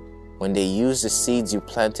use the seeds you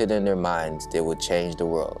planted in their minds, they will change the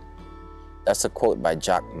world. That's a quote by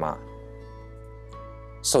Jack Ma.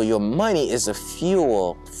 So your money is a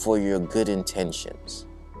fuel for your good intentions.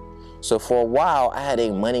 So for a while, I had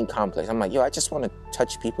a money complex. I'm like, yo, I just want to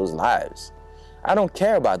touch people's lives. I don't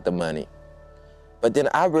care about the money. But then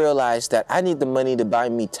I realized that I need the money to buy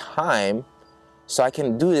me time so I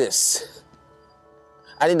can do this.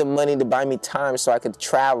 I need the money to buy me time so I can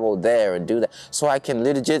travel there and do that. So I can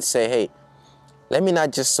legit say, hey, let me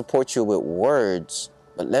not just support you with words,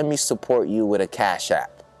 but let me support you with a Cash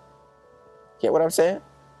App. Get what I'm saying?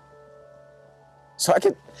 So I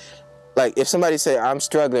could, like, if somebody say, I'm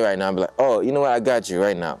struggling right now, I'm like, oh, you know what? I got you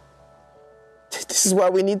right now. This is why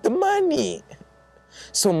we need the money.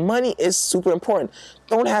 So money is super important.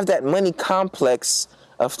 Don't have that money complex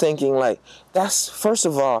of thinking like, that's, first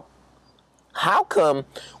of all, how come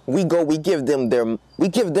we give them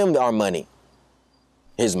our money?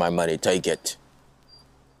 Here's my money, take it.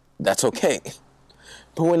 That's okay.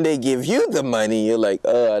 But when they give you the money, you're like,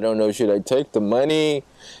 oh, I don't know, should I take the money?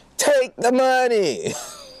 Take the money.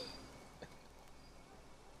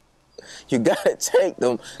 You gotta take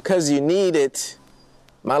them because you need it.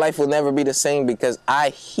 My life will never be the same because I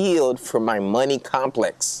healed from my money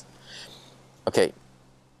complex. Okay,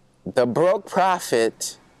 the broke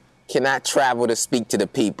prophet cannot travel to speak to the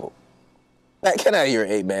people. Can I hear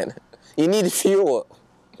amen? You need fuel.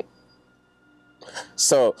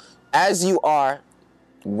 So as you are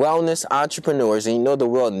wellness entrepreneurs and you know the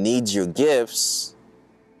world needs your gifts,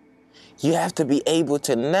 you have to be able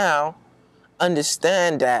to now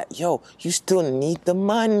understand that, yo, you still need the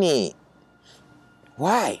money.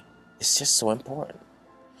 Why? It's just so important.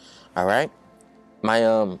 All right?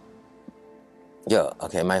 My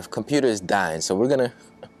my computer is dying, so we're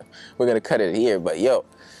gonna cut it here. But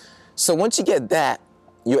so once you get that,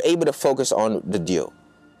 you're able to focus on the deal.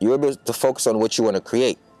 You're able to focus on what you want to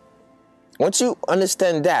create. Once you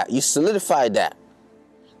understand that, you solidify that.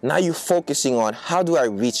 Now you're focusing on how do I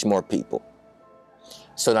reach more people.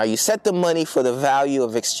 So now you set the money for the value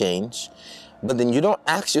of exchange, but then you don't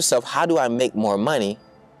ask yourself, how do I make more money?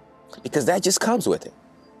 Because that just comes with it.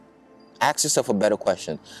 Ask yourself a better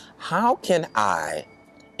question. How can I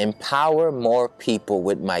empower more people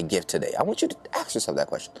with my gift today? I want you to ask yourself that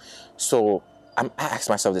question. So I ask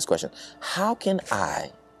myself this question. How can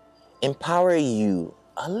I empower you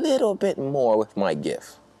a little bit more with my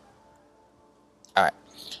gift? All right.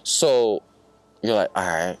 So you're like, all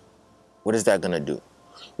right, what is that going to do?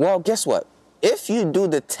 Well, guess what? If you do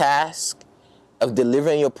the task of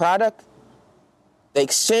delivering your product, the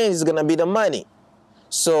exchange is going to be the money.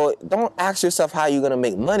 So don't ask yourself how you're going to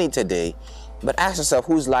make money today, but ask yourself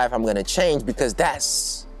whose life I'm going to change, because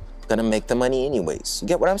that's going to make the money anyways. You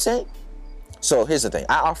get what I'm saying? So here's the thing.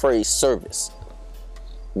 I offer a service,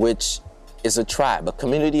 which is a tribe, a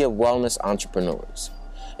community of wellness entrepreneurs,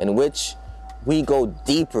 in which we go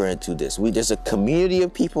deeper into this. There's a community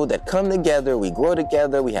of people that come together, we grow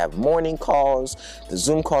together, we have morning calls. The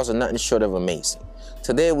Zoom calls are nothing short of amazing.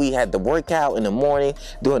 Today we had the workout in the morning,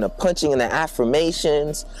 doing the punching and the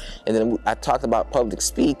affirmations, and then I talked about public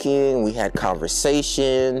speaking, we had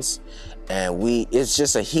conversations, and it's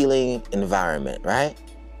just a healing environment, right?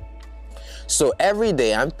 So every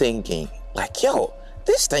day I'm thinking, like, yo,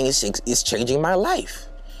 this thing is changing my life.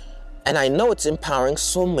 And I know it's empowering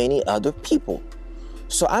so many other people.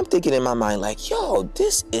 So I'm thinking in my mind, like, yo,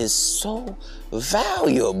 this is so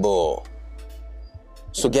valuable.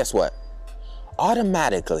 So guess what?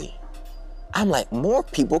 Automatically, I'm like, more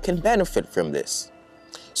people can benefit from this.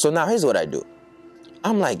 So now here's what I do.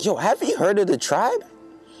 I'm like, yo, have you heard of the tribe?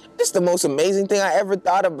 It's the most amazing thing I ever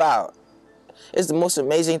thought about. It's the most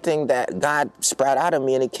amazing thing that God sprout out of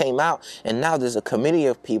me, and it came out. And now there's a community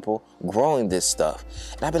of people growing this stuff.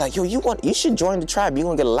 And I'd be like, yo, you should join the tribe. You're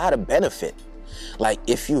going to get a lot of benefit. Like,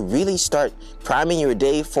 if you really start priming your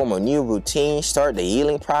day, form a new routine, start the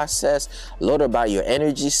healing process, learn about your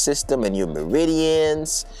energy system and your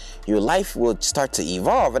meridians, your life will start to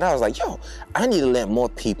evolve. And I was like, yo, I need to let more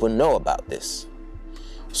people know about this.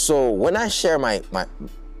 So when I share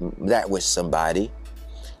that with somebody,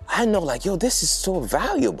 I know, like, yo, this is so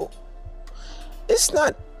valuable. It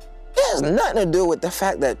has nothing to do with the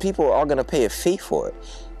fact that people are going to pay a fee for it.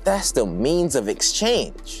 That's the means of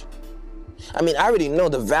exchange. I mean, I already know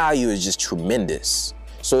the value is just tremendous.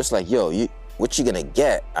 So it's like, yo, what you gonna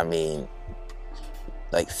get? I mean,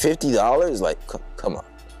 like $50? Like, come on.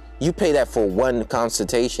 You pay that for one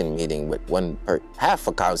consultation meeting with half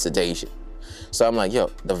a consultation. So I'm like, yo,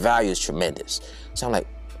 the value is tremendous. So I'm like,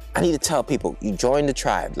 I need to tell people, you join the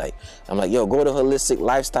tribe. Like, I'm like, yo, go to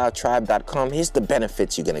holisticlifestyletribe.com. Here's the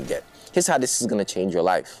benefits you're gonna get. Here's how this is gonna change your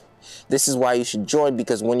life. This is why you should join,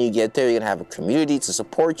 because when you get there, you're gonna have a community to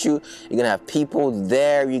support you. You're gonna have people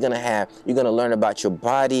there. You're gonna learn about your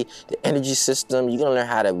body, the energy system. You're gonna learn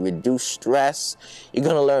how to reduce stress. You're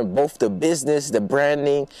gonna learn both the business, the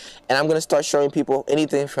branding, and I'm gonna start showing people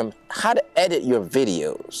anything from how to edit your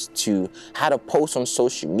videos to how to post on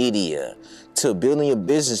social media to building your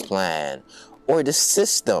business plan or the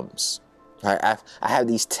systems. I have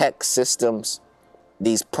these tech systems,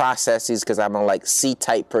 these processes, because I'm on like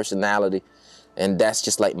C-type personality, and that's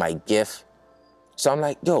just like my gift. So I'm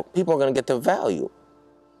like, yo, people are gonna get the value.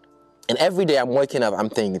 And every day I'm waking up, I'm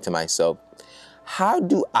thinking to myself, how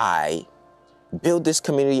do I build this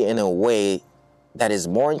community in a way that is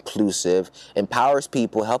more inclusive, empowers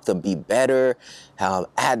people, help them be better,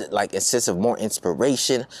 add like a sense of more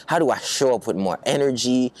inspiration? How do I show up with more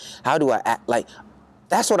energy? How do I act? Like,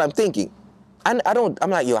 that's what I'm thinking. I'm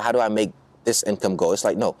like, yo, how do I make this income go? It's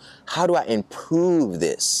like, no, how do I improve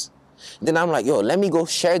this? Then I'm like, yo, let me go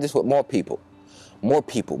share this with more people. More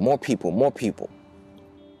people, more people, more people.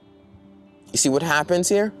 You see what happens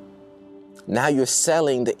here? Now you're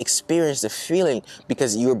selling the experience, the feeling,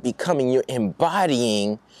 because you're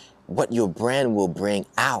embodying what your brand will bring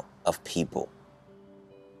out of people.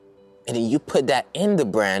 And then you put that in the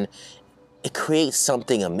brand, it creates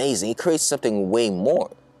something amazing. It creates something way more.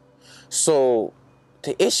 So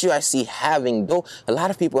the issue I see a lot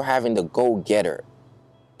of people are having the go-getter.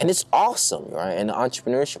 And it's awesome, right? In the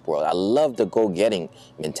entrepreneurship world, I love the go-getting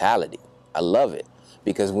mentality. I love it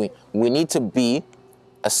because we need to be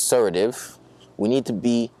assertive. We need to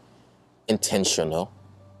be intentional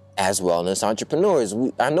as wellness entrepreneurs.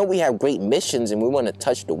 I know we have great missions and we want to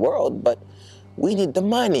touch the world, but we need the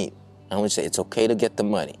money. I would say it's okay to get the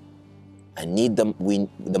money.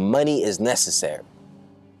 The money is necessary.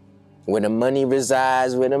 Where the money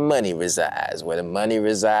resides, where the money resides, where the money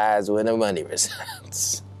resides, where the money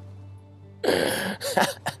resides.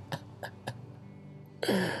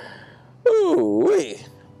 Ooh-wee.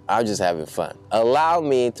 I'm just having fun. Allow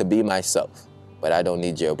me to be myself, but I don't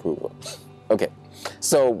need your approval. Okay,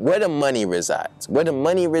 so where the money resides. Where the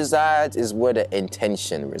money resides is where the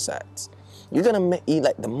intention resides. You're gonna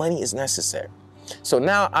like the money is necessary. So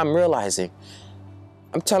now I'm realizing,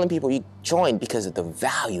 I'm telling people you join because of the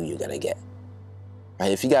value you're gonna get.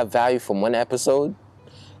 Right? If you got value from one episode,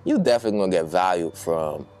 you definitely gonna get value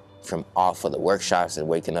from all for the workshops and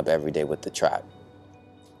waking up every day with the tribe.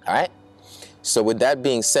 All right? So with that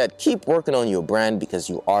being said, keep working on your brand because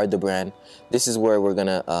you are the brand. This is where we're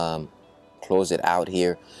gonna close it out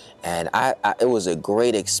here. And it was a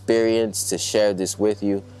great experience to share this with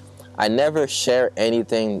you. I never share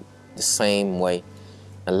anything the same way.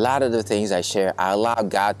 A lot of the things I share, I allow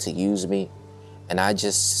God to use me, and I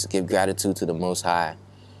just give gratitude to the Most High.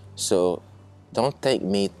 So don't thank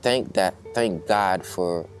me, thank God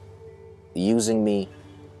for using me,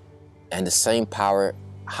 and the same power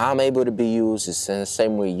how I'm able to be used is in the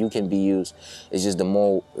same way you can be used. It's just the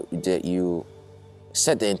more that you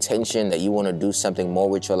set the intention that you want to do something more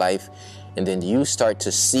with your life, and then you start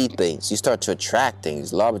to see things, you start to attract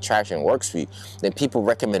things. Law of attraction works for you. Then people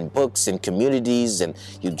recommend books and communities, and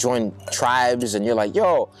you join tribes, and you're like,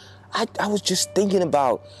 yo, I was just thinking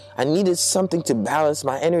about, I needed something to balance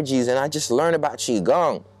my energies, and I just learned about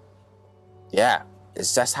Qigong. Yeah,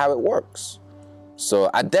 that's how it works. So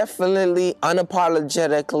I definitely,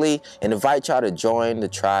 unapologetically invite y'all to join the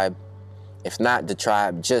tribe. If not the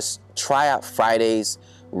tribe, just try out Friday's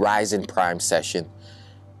Rising Prime session.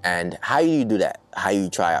 And how do you do that? How you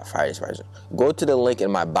try out Friday's Rising? Go to the link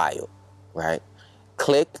in my bio, right?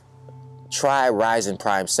 Click, try Rising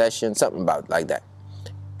Prime session, something about like that.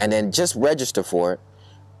 And then just register for it.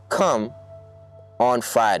 Come on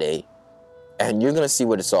Friday, and you're going to see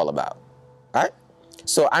what it's all about. All right?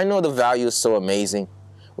 So I know the value is so amazing,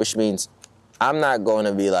 which means I'm not going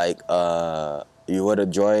to be like, you would have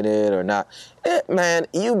joined it or not. Man,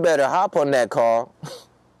 you better hop on that call.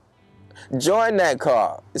 Join that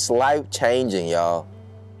call. It's life-changing, y'all.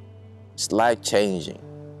 It's life-changing.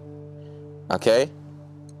 Okay?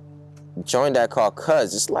 Join that call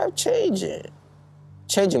because it's life-changing.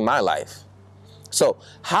 Changing my life. So,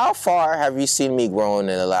 how far have you seen me growing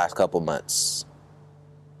in the last couple months?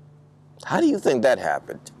 How do you think that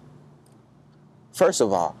happened? First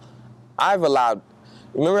of all, I've allowed,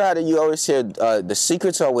 remember how you always hear the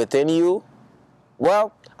secrets are within you?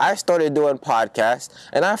 Well, I started doing podcasts,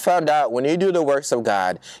 and I found out when you do the works of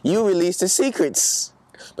God, you release the secrets.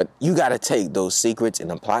 But you got to take those secrets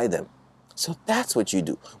and apply them. So that's what you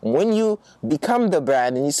do. When you become the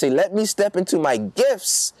brand and you say, let me step into my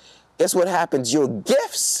gifts, guess what happens? Your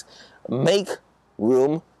gifts make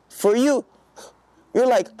room for you. You're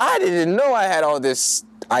like, I didn't know I had all these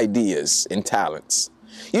ideas and talents.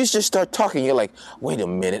 You just start talking. You're like, wait a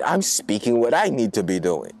minute, I'm speaking what I need to be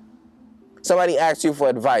doing. Somebody asks you for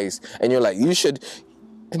advice and you're like, you should,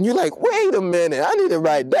 and you're like, wait a minute, I need to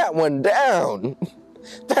write that one down.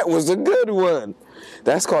 That was a good one.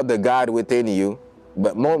 That's called the God within you.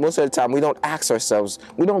 But most of the time, we don't ask ourselves.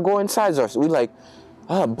 We don't go inside ourselves. We like,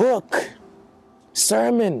 book,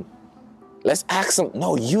 sermon. Let's ask them.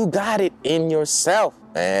 No, you got it in yourself,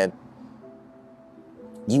 man.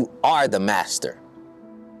 You are the master.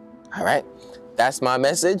 All right? That's my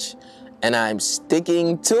message, and I'm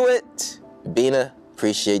sticking to it. Bina,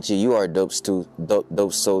 appreciate you. You are dope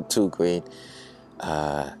soul too, Green.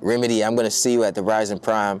 Remedy, I'm gonna see you at the Rising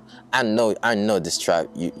Prime. I know this tribe.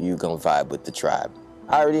 You gonna vibe with the tribe.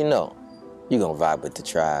 I already know. You gonna vibe with the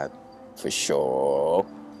tribe for sure.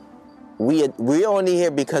 We're only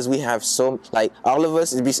here because we have so, like, all of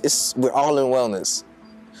us. We're all in wellness.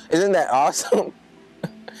 Isn't that awesome?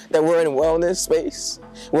 That we're in wellness space.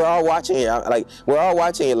 We're all watching it. We're all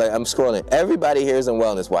watching it. Like, I'm scrolling. Everybody here is in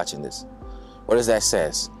wellness watching this. What does that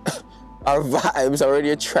says? Our vibes are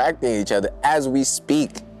already attracting each other as we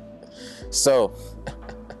speak. So,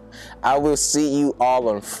 I will see you all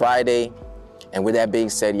on Friday. And with that being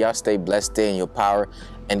said, y'all stay blessed, stay in your power,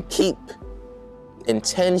 and keep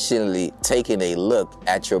intentionally taking a look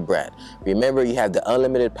at your brand. Remember, you have the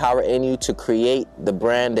unlimited power in you to create the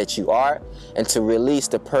brand that you are and to release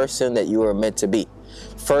the person that you are meant to be.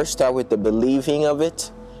 First, start with the believing of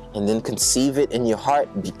it, and then conceive it in your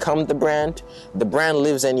heart, become the brand. The brand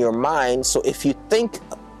lives in your mind. So if you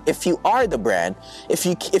are the brand, if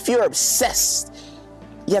you're obsessed,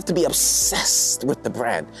 you have to be obsessed with the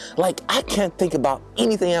brand. Like, I can't think about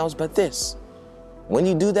anything else but this. When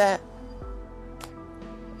you do that,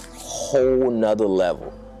 whole nother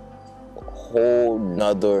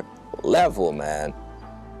level, man.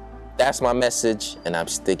 That's my message, and I'm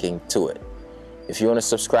sticking to it. If you want to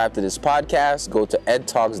subscribe to this podcast, go to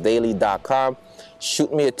edtalksdaily.com.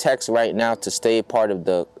 Shoot me a text right now to stay part of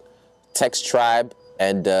the text tribe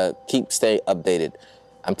and stay updated.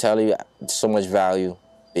 I'm telling you, so much value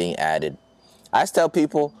being added. I tell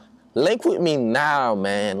people, link with me now,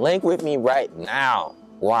 man. Link with me right now.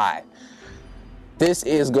 Why? This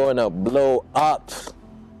is going to blow up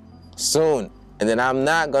soon. And then I'm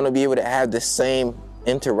not going to be able to have the same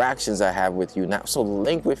interactions I have with you now. So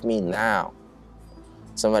link with me now.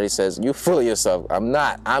 Somebody says, you full of yourself. I'm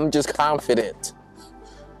not. I'm just confident.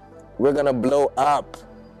 We're going to blow up.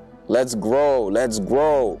 Let's grow. Let's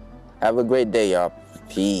grow. Have a great day, y'all.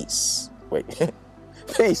 Peace. Wait.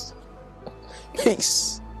 Peace.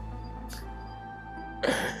 Peace.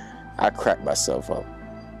 I cracked myself up.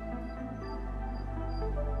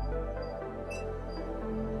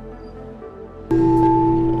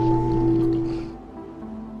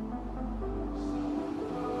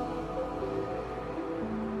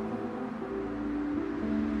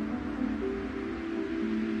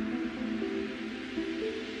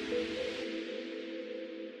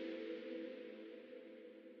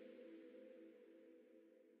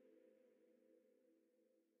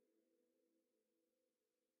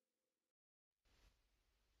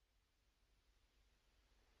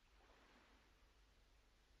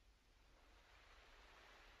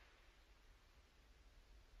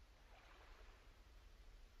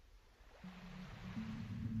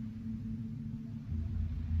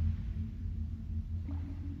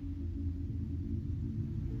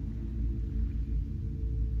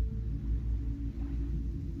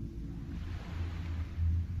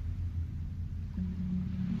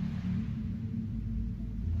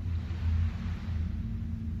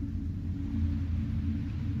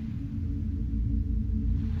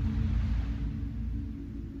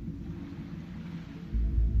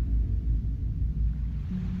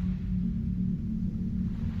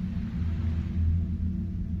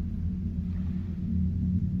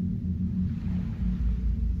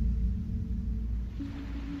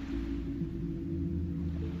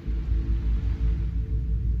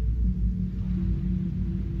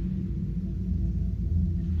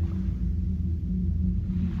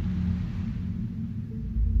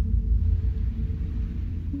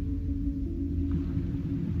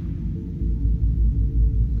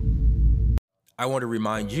 I want to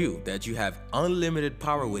remind you that you have unlimited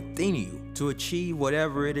power within you to achieve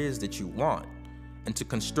whatever it is that you want and to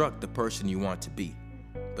construct the person you want to be.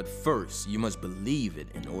 But first, you must believe it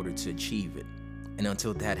in order to achieve it. And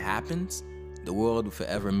until that happens, the world will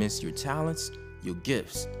forever miss your talents, your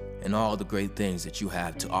gifts, and all the great things that you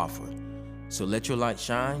have to offer. So let your light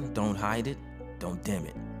shine, don't hide it, don't dim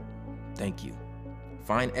it. Thank you.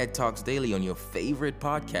 Find Ed Talks Daily on your favorite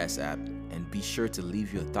podcast app and be sure to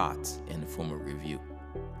leave your thoughts in the form of review.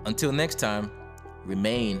 Until next time,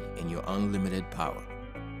 remain in your unlimited power.